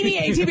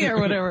 TBA, or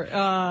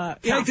whatever.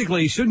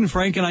 Technically, shouldn't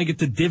Frank and I get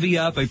to divvy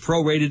up a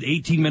prorated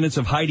 18 minutes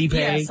of Heidi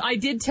pay? Yes, I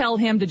did tell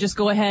him to just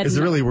go ahead. Is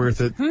it really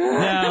worth it?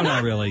 No,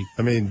 not really.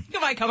 I mean,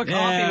 give my cup of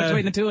coffee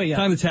between the two of you.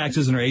 Time the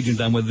taxes and our agent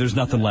done with, there's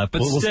nothing left.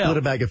 But we'll still. split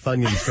a bag of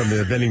Funyuns from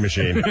the vending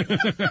machine.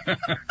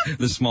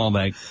 The small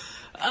bag.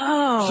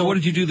 Oh. So what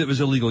did you do that was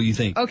illegal, you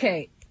think?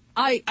 Okay.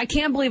 I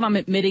can't believe I'm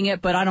admitting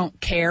it, but I don't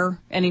care.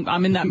 And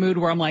I'm in that mood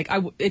where I'm like,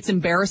 it's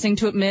embarrassing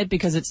to admit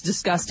because it's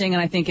disgusting.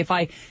 And I think if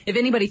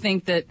anybody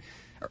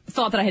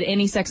thought that I had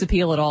any sex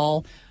appeal at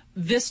all,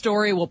 this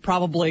story will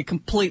probably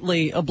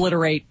completely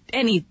obliterate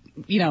any,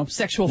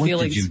 sexual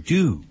feelings. What did you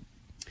do?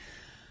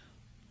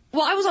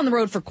 Well, I was on the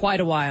road for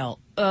quite a while,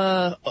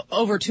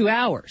 over 2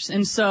 hours.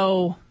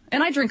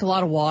 And I drink a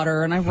lot of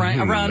water, and I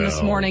run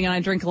this morning and I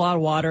drink a lot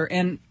of water,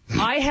 and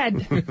I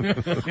had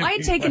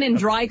taken in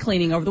dry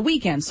cleaning over the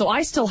weekend, so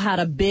I still had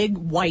a big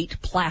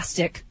white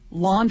plastic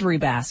laundry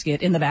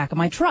basket in the back of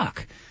my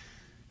truck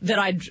that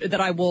I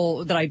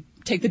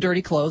take the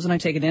dirty clothes and I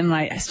take it in, and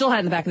I still had it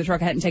in the back of the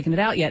truck. I hadn't taken it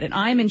out yet, and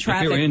I'm in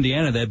traffic. If it were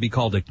Indiana, that'd be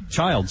called a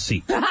child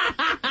seat.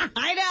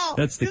 I know.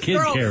 That's the kid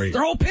carry.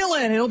 Throw a pill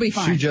in, it'll be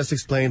fine. She just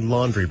explained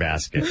laundry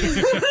basket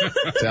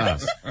to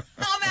us.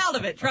 I'm out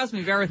of it. Trust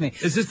me, bear with me.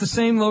 Is this the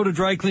same load of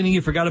dry cleaning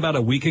you forgot about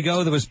a week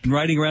ago that was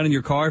riding around in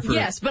your car for?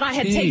 Yes, but I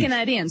had taken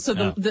that in. So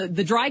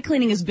the dry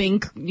cleaning is being,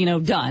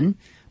 done,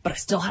 but I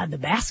still had the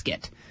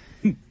basket.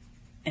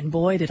 And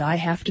boy, did I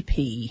have to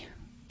pee.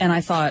 And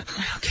I thought,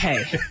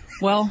 okay,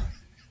 well,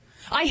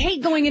 I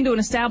hate going into an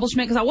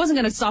establishment because I wasn't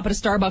going to stop at a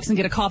Starbucks and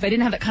get a coffee. I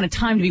didn't have that kind of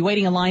time to be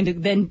waiting in line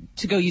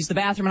to go use the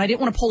bathroom. And I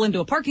didn't want to pull into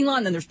a parking lot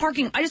and then there's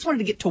parking. I just wanted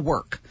to get to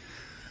work.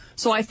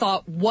 So I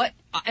thought,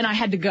 and I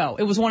had to go.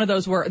 It was one of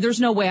those where there's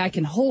no way I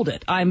can hold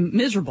it. I'm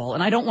miserable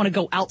and I don't want to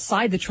go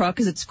outside the truck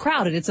because it's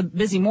crowded. It's a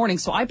busy morning.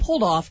 So I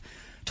pulled off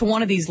to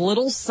one of these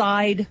little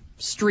side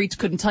streets.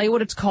 Couldn't tell you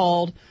what it's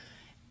called.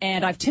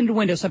 And I've tinted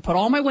windows, so I put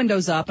all my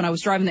windows up, and I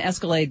was driving the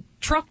Escalade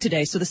truck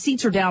today, so the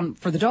seats are down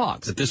for the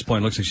dogs. At this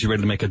point, it looks like she's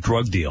ready to make a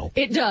drug deal.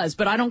 It does,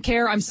 but I don't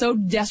care. I'm so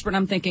desperate.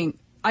 I'm thinking,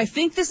 I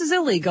think this is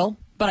illegal,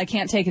 but I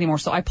can't take it anymore.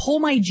 So I pull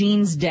my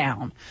jeans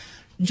down,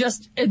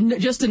 just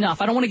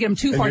enough. I don't want to get them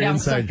too far down.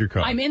 Inside your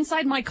car. I'm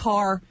inside my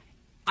car.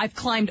 I've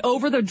climbed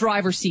over the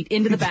driver's seat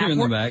into the back. You're in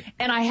the back.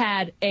 And I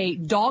had a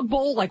dog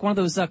bowl, like one of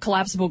those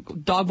collapsible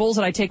dog bowls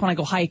that I take when I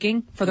go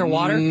hiking for their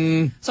water.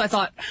 So I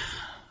thought,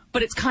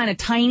 but it's kind of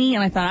tiny,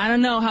 and I thought, I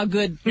don't know how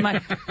good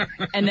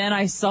and then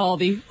I saw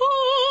the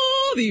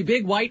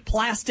big white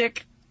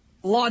plastic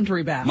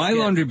laundry basket. My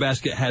laundry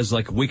basket has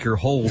like wicker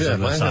holes in the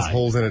mine side. has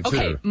holes in it too.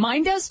 Okay,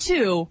 mine does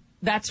too.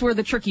 That's where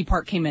the tricky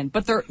part came in.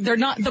 But they're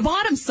not, the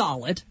bottom's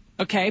solid,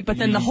 okay? But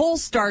then the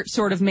holes start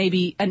sort of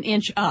maybe an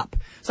inch up.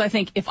 So I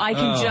think if I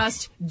can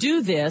just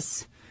do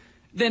this,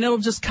 then it'll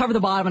just cover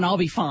the bottom and I'll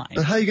be fine.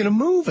 But how are you going to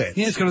move it?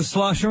 Yeah, it's going to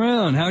slosh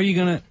around. How are you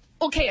going to...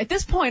 Okay, at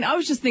this point, I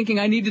was just thinking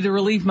I needed to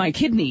relieve my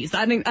kidneys.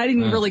 I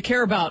didn't really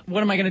care about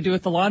what am I going to do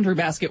with the laundry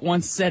basket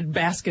once said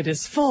basket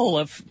is full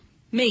of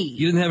me.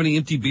 You didn't have any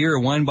empty beer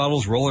or wine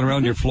bottles rolling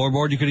around your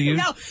floorboard you could have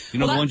used? No. You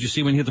know the ones you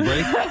see when you hit the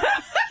brake?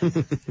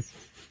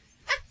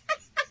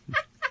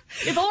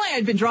 If only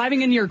I'd been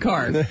driving in your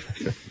car.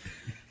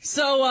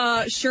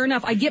 So, sure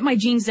enough, I get my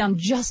jeans down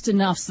just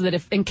enough so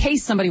that in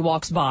case somebody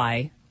walks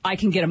by, I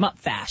can get them up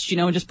fast,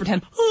 and just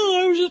pretend,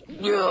 I was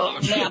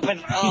just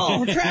napping.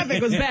 Oh, traffic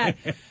was bad.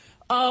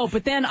 Oh,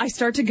 but then I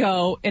start to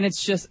go, and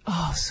it's just,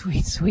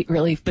 sweet, sweet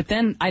relief. But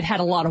then I'd had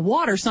a lot of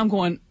water, so I'm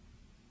going,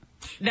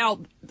 now,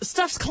 the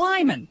stuff's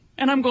climbing.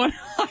 And I'm going,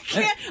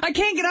 I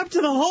can't get up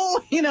to the hole,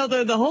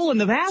 the hole in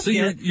the basket. So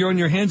you're on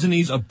your hands and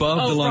knees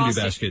above the laundry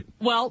Frosty. basket.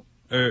 Well,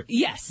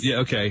 yes. Yeah,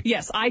 okay.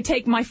 Yes, I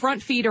take my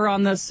front feet are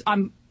on this,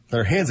 I'm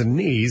Their hands and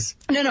knees.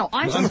 No,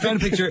 I'm trying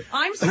to picture.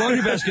 I'm the sorry.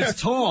 laundry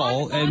basket's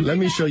tall, and Let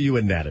me show you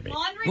anatomy.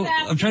 Laundry well,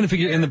 basket. I'm trying to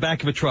figure in the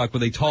back of a truck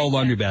with a tall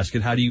laundry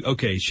basket. How do you?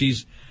 Okay,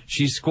 she's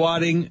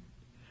squatting.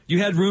 You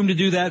had room to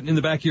do that in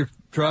the back of your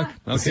truck.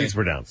 The Okay. seats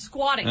were down.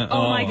 Squatting.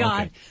 Oh my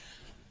God. okay.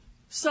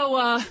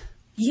 So,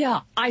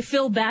 yeah, I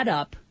filled that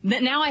up.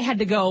 Now I had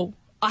to go.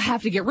 I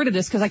have to get rid of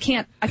this because I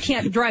can't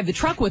drive the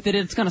truck with it.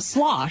 It's going to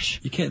slosh.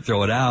 You can't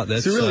throw it out.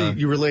 That's So really,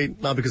 you were late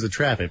not because of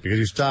traffic, because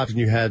you stopped and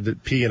you had to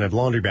pee in a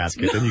laundry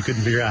basket, and you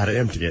couldn't figure out how to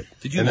empty it.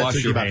 Did you and wash that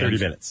took your you about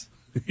hands?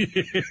 30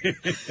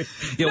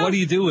 minutes. Yeah, what do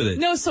you do with it?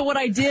 No, so what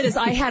I did is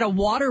I had a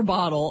water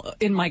bottle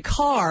in my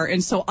car,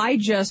 and so I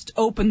just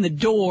opened the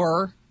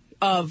door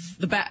of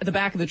the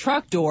back of the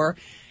truck door,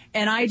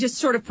 and I just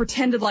sort of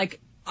pretended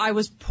like I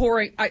was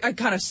pouring. I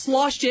kind of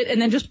sloshed it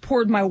and then just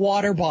poured my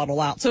water bottle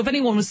out. So if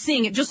anyone was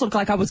seeing it, just looked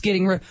like I was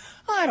getting rid.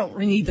 I don't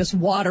need this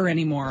water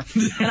anymore,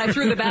 and I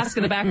threw the basket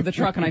in the back of the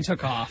truck and I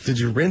took off. Did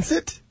you rinse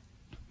it?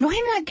 No,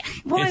 I'm not.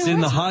 Well, It's in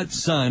the hot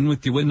sun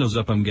with your windows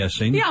up, I'm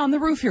guessing. Yeah, on the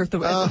roof here. On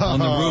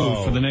the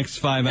roof for the next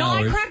 5 No,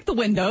 hours. I cracked the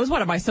windows.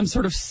 What am I, some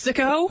sort of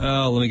sicko?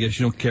 Oh, let me guess.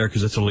 You don't care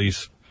because it's a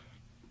lease.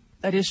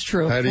 That is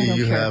true. How do I don't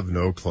you care. have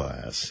no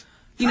class?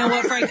 You know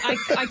what, Frank?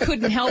 I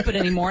couldn't help it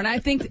anymore. And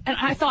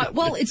I thought,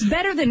 well, it's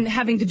better than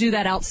having to do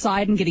that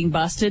outside and getting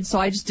busted. So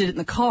I just did it in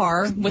the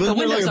car with the Wasn't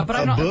there windows like up. But a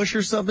I'm not. bush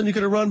or something you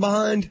could have run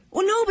behind?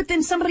 Well, no, but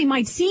then somebody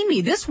might see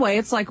me. This way,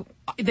 it's like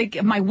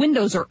my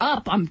windows are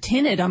up. I'm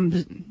tinted. I'm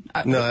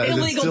No, it's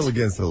illegal. still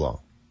against the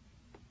law.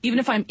 Even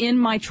if I'm in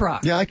my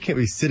truck. Yeah, I can't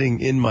be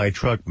sitting in my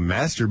truck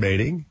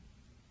masturbating.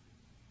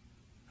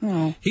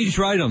 Oh. He's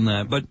right on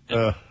that,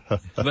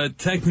 but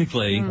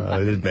technically, I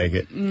didn't make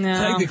it. No.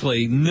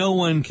 technically, no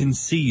one can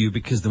see you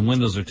because the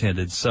windows are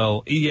tinted.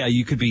 So, yeah,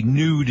 you could be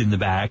nude in the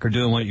back or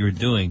doing what you were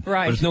doing.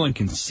 Right. But if no one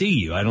can see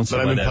you, I don't see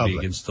But I'm why in that'd be public.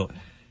 against the...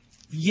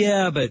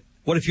 Yeah, but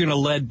what if you're in a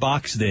lead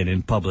box then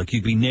in public?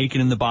 You'd be naked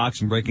in the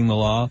box and breaking the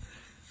law?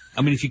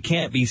 I mean, if you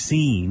can't be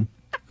seen...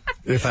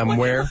 If I'm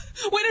where?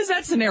 When is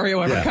that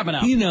scenario ever Yeah. coming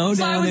up? You know,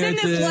 so down I was there in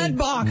at this the- lead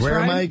box, Where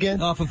right? am I again?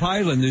 Off of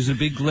Highland, there's a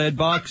big lead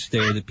box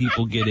there that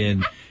people get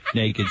in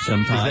naked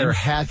sometimes. Is there a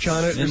hatch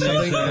on it or And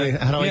something? there's, I mean,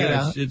 how do I get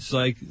yeah, out? It's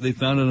like they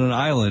found it on an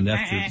island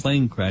after a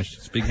plane crashed.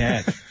 It's a big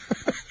hatch.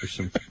 There's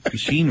some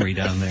machinery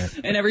down there.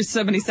 And every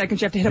 70 seconds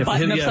you have to hit a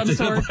button of you some have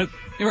to hit a sort.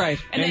 button. Right.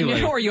 And Anyway.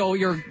 then or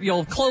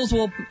your clothes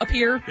will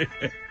appear.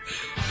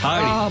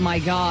 Heidi, Oh my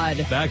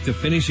God. back to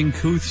finishing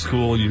Couth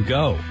school you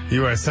go.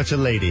 You are such a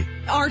lady.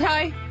 Aren't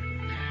I?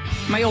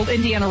 My old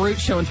Indiana roots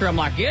showing through. I'm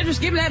like, yeah,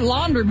 just give me that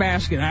laundry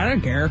basket. I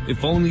don't care.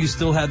 If only you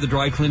still had the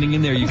dry cleaning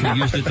in there, you could have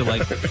used it to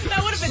like That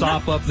would have been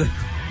sop up the...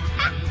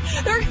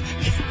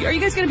 Are you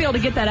guys going to be able to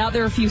get that out?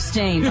 There are a few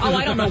stains. Oh,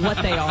 I don't know what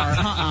they are.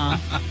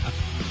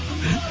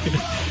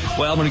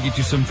 Well, I'm going to get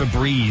you some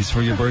Febreze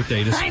for your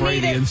birthday to spray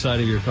need the it. inside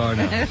of your car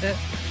now.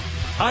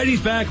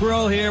 Heidi's back. We're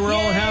all here. We're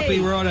all Yay. happy.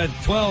 We're on a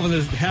 12 in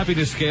the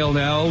happiness scale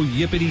now. Oh,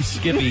 yippity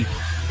skippy.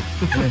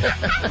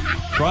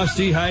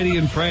 Frosty, Heidi,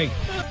 and Frank.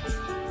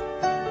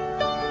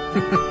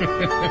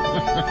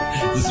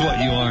 This is what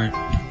you aren't.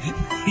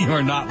 You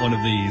are not one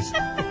of these.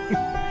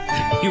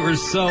 You are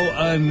so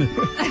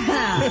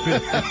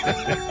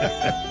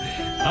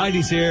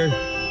Heidi's here.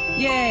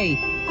 Yay.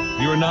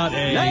 You are not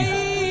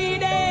a...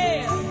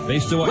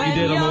 Based on what you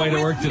did on the way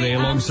to work today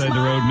alongside the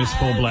road, Miss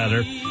Full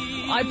Bladder.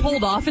 I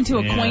pulled off into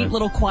a Yeah. quaint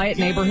little quiet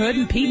neighborhood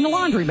and peed in the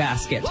laundry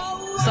basket.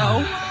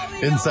 So,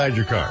 Inside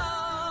your car.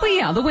 well,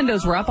 yeah, the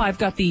windows were up. I've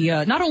got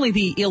the, not only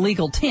the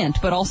illegal tint,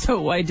 but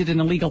also I did an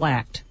illegal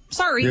act.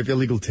 Sorry. You have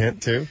illegal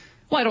tent, too?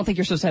 Well, I don't think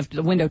you're supposed to have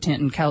the window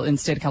tint in the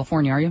state of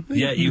California, are you?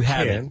 Yeah, you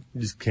have it. can.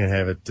 You just can't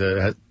have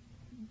it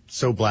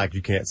so black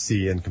you can't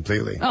see in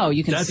completely. Oh,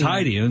 you can That's see.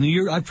 Heidi.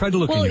 And I've tried to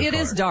look Well, in your it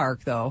car. is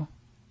dark, though.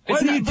 Why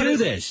It's do you not- but do it-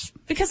 this?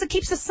 Because it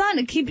keeps the sun.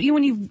 It keeps you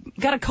when you've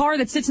got a car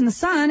that sits in the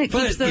sun. It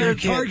But keeps the. your You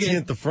can't Target.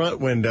 tint the front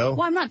window.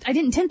 Well, I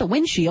didn't tint the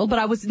windshield, but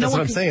I was. That's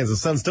what I'm saying, is the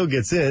sun still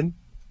gets in.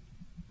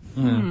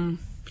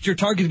 But your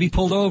target to be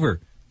pulled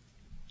over.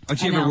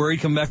 Aren't you I ever know.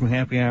 worried coming back from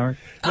happy hour?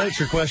 That's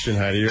your question,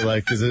 Heidi. You're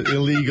like, is it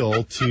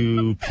illegal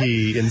to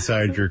pee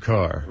inside your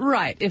car?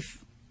 Right.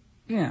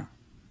 Yeah.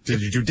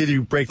 Did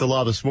you break the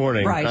law this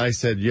morning? Right. I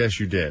said, yes,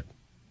 you did.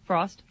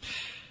 Frost.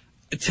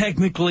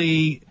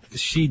 Technically,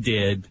 she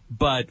did,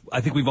 but I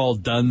think we've all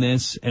done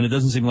this, and it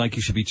doesn't seem like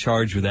you should be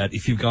charged with that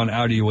if you've gone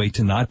out of your way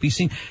to not be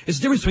seen. It's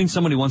the difference between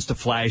someone who wants to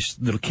flash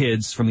little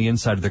kids from the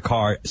inside of their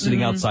car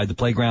sitting outside the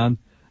playground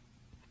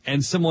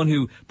and someone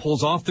who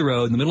pulls off the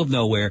road in the middle of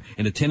nowhere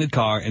in a tinted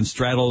car and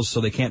straddles so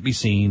they can't be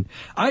seen.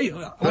 But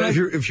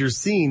if you're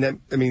seen,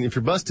 if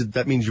you're busted,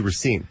 that means you were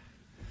seen.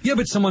 Yeah,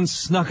 but someone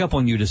snuck up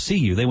on you to see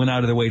you. They went out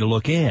of their way to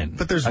look in.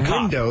 But there's A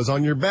cop. windows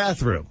on your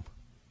bathroom.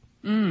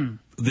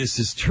 This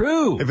is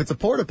true. If it's a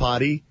porta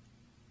potty,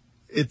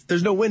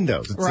 there's no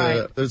windows.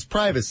 Right. There's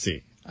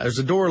privacy. There's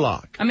a door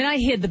lock. I mean, I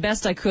hid the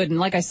best I could, and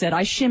like I said,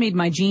 I shimmied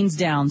my jeans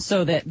down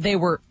so that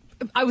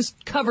I was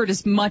covered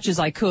as much as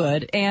I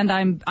could, and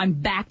I'm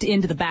backed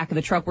into the back of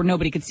the truck where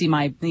nobody could see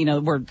my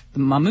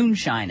moon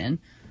shining.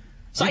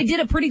 So I did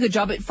a pretty good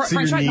job. So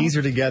your knees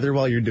are together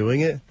while you're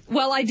doing it?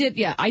 Well, I did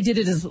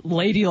it as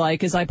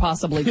ladylike as I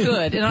possibly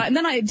could. And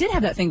then I did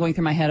have that thing going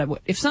through my head.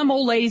 If some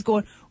old lady's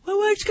going, well,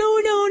 what's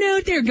going on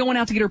out there? Going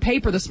out to get her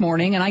paper this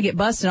morning, and I get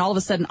busted, and all of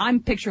a sudden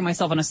I'm picturing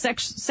myself on a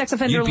sex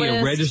offender list. You'd be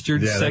a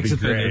registered sex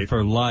offender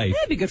for life.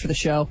 That'd be good for the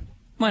show.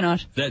 Why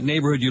not? That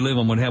neighborhood you live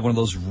in would have one of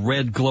those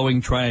red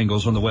glowing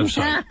triangles on the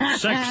website.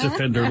 Sex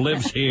offender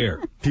lives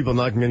here. People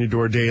knocking on your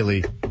door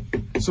daily.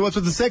 So what's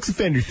with the sex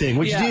offender thing?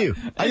 What'd you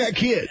do? I got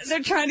kids.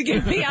 They're trying to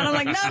get me out. I'm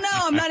like, no,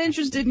 I'm not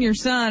interested in your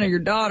son or your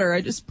daughter.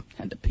 I just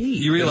had to pee.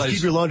 You realize,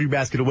 keep your laundry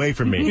basket away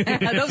from me.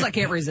 Those I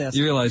can't resist.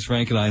 You realize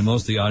Frank and I and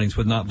most of the audience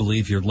would not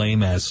believe your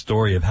lame-ass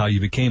story of how you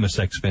became a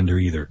sex offender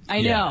either.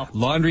 I know.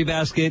 Laundry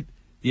basket?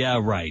 Yeah,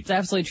 right. It's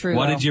absolutely true.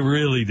 What did you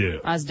really do?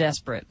 I was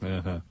desperate.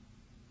 Uh-huh.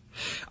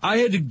 I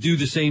had to do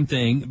the same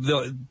thing.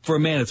 Though, for a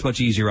man, it's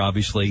much easier,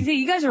 obviously. See,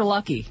 you guys are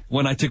lucky.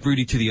 When I took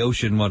Rudy to the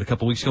ocean, a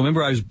couple weeks ago,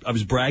 remember I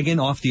was bragging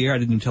off the air, I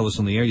didn't even tell this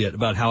on the air yet,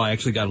 about how I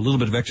actually got a little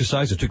bit of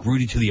exercise. I took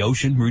Rudy to the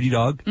ocean, Rudy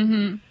dog.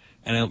 Mm-hmm.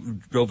 And I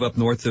drove up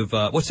north of,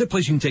 what's that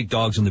place you can take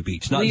dogs on the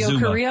beach? Not Leo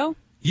Zuma. Carrillo?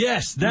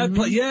 Yes, that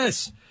place,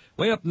 yes.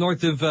 Way up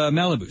north of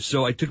Malibu.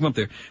 So I took him up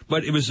there.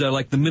 But it was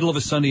like the middle of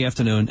a Sunday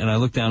afternoon, and I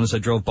looked down as I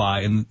drove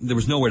by, and there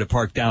was nowhere to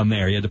park down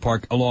there. You had to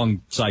park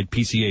alongside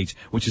PCH,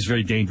 which is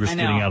very dangerous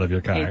getting out of your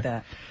car. I hate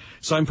that.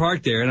 So I'm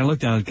parked there, and I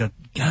looked down and got,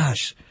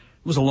 gosh,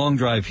 it was a long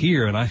drive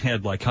here, and I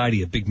had, like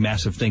Heidi, a big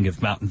massive thing of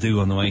Mountain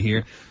Dew on the way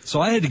here. So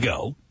I had to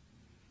go.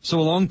 So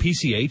along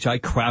PCH, I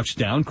crouched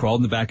down, crawled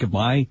in the back of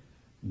my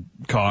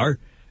car,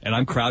 and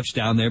I'm crouched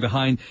down there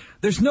behind.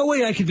 There's no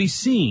way I could be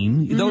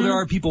seen, though there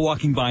are people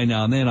walking by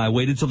now and then. I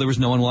waited till there was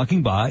no one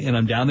walking by, and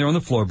I'm down there on the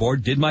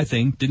floorboard, did my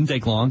thing, didn't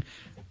take long,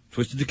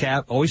 twisted the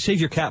cap. Always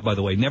save your cap, by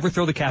the way. Never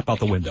throw the cap out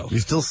the window. You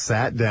still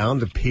sat down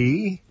to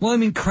pee? Well, I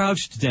mean,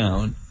 crouched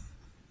down.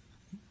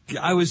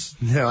 I was...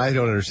 No, I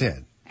don't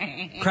understand.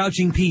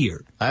 Crouching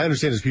peer. I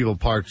understand as people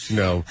parked,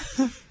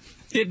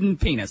 hidden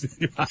penis.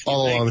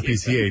 all along the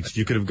PCH.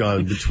 You could have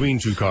gone between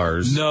two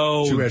cars.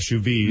 No. Two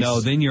SUVs.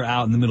 No, then you're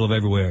out in the middle of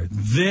everywhere.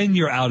 Then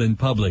you're out in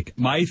public.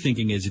 My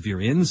thinking is if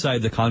you're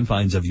inside the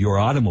confines of your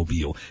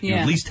automobile, you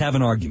at least have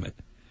an argument.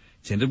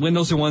 Tinted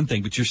windows are one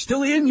thing, but you're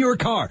still in your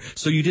car,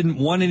 so you didn't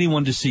want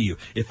anyone to see you.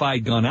 If I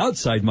had gone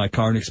outside my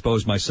car and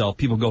exposed myself,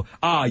 people go,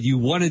 you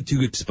wanted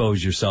to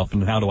expose yourself,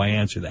 and how do I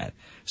answer that?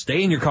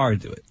 Stay in your car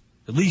and do it.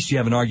 At least you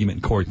have an argument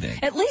in court then.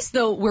 At least,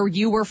 though, where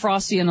you were,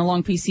 Frosty, and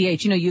along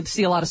PCH, you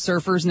see a lot of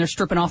surfers, and they're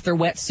stripping off their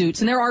wetsuits,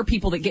 and there are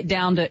people that get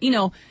down to,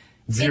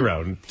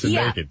 zero to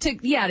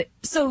naked.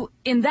 So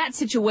in that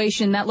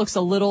situation, that looks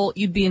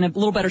you'd be in a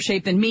little better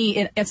shape than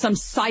me at some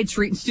side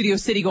street in Studio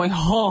City going,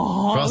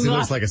 Frosty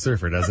looks like a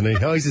surfer, doesn't he?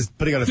 Oh, he's just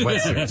putting on his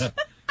wetsuit.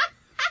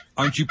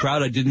 Aren't you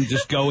proud I didn't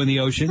just go in the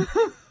ocean?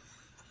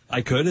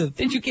 I could have.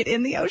 Did you get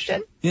in the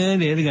ocean? Yeah, I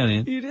did. I got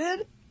in. You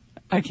did?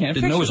 I can't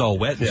Didn't know it was all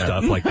wet and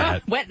stuff like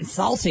that. Wet and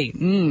salty.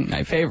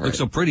 My favorite. Looks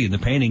so pretty in the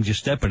paintings. You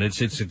step in it.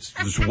 It's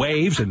there's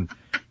waves and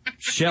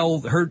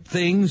shell hurt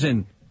things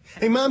and...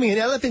 Hey, Mommy, an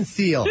elephant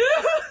seal.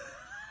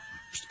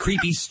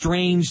 Creepy,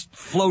 strange,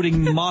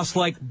 floating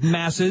moss-like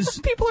masses.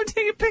 People are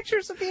taking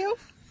pictures of you.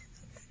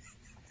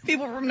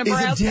 People from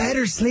Nebraska. Is it dead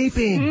or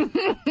sleeping?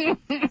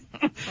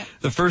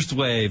 The first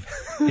wave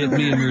hit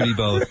me and Rudy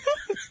both.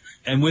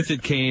 And with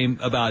it came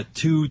about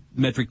 2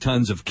 metric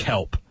tons of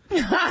kelp.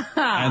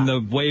 And the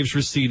waves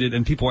receded,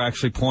 and people were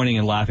actually pointing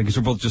and laughing because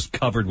we're both just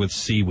covered with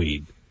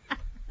seaweed.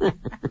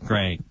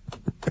 Great.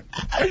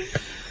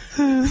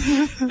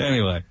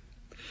 Anyway.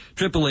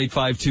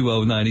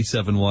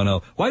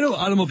 888-520-9710. Why don't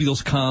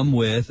automobiles come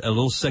with a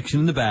little section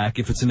in the back?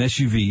 If it's an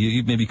SUV,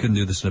 you maybe couldn't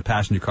do this in a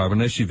passenger car, but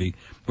an SUV,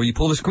 where you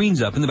pull the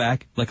screens up in the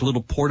back, like a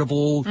little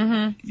portable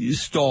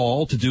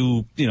stall to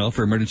do,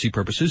 for emergency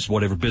purposes,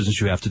 whatever business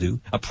you have to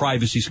do. A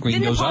privacy screen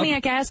Didn't goes the up.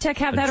 Pontiac Aztec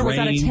have that, or was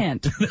that a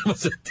tent? That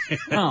was a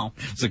tent. Oh.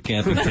 It's a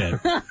camping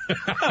tent.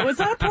 Was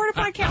that a porta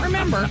potty? I can't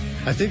remember.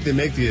 I think they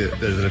make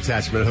there's an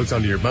attachment that hooks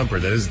onto your bumper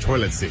that is a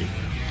toilet seat.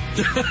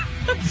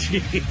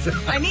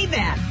 Jeez. I need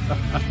that.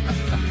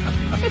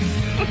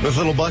 With a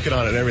little bucket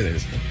on it and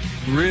everything.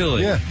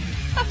 Really? Yeah.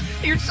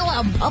 You're still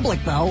out in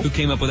public, though. Who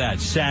came up with that?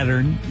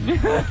 Saturn.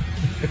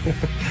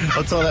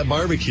 What's all that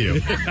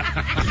barbecue?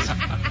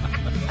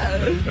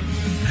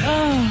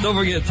 Don't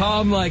forget,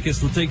 Tom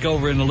Likas will take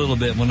over in a little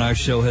bit when our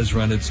show has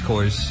run its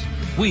course.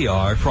 We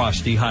are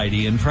Frosty,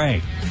 Heidi, and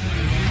Frank.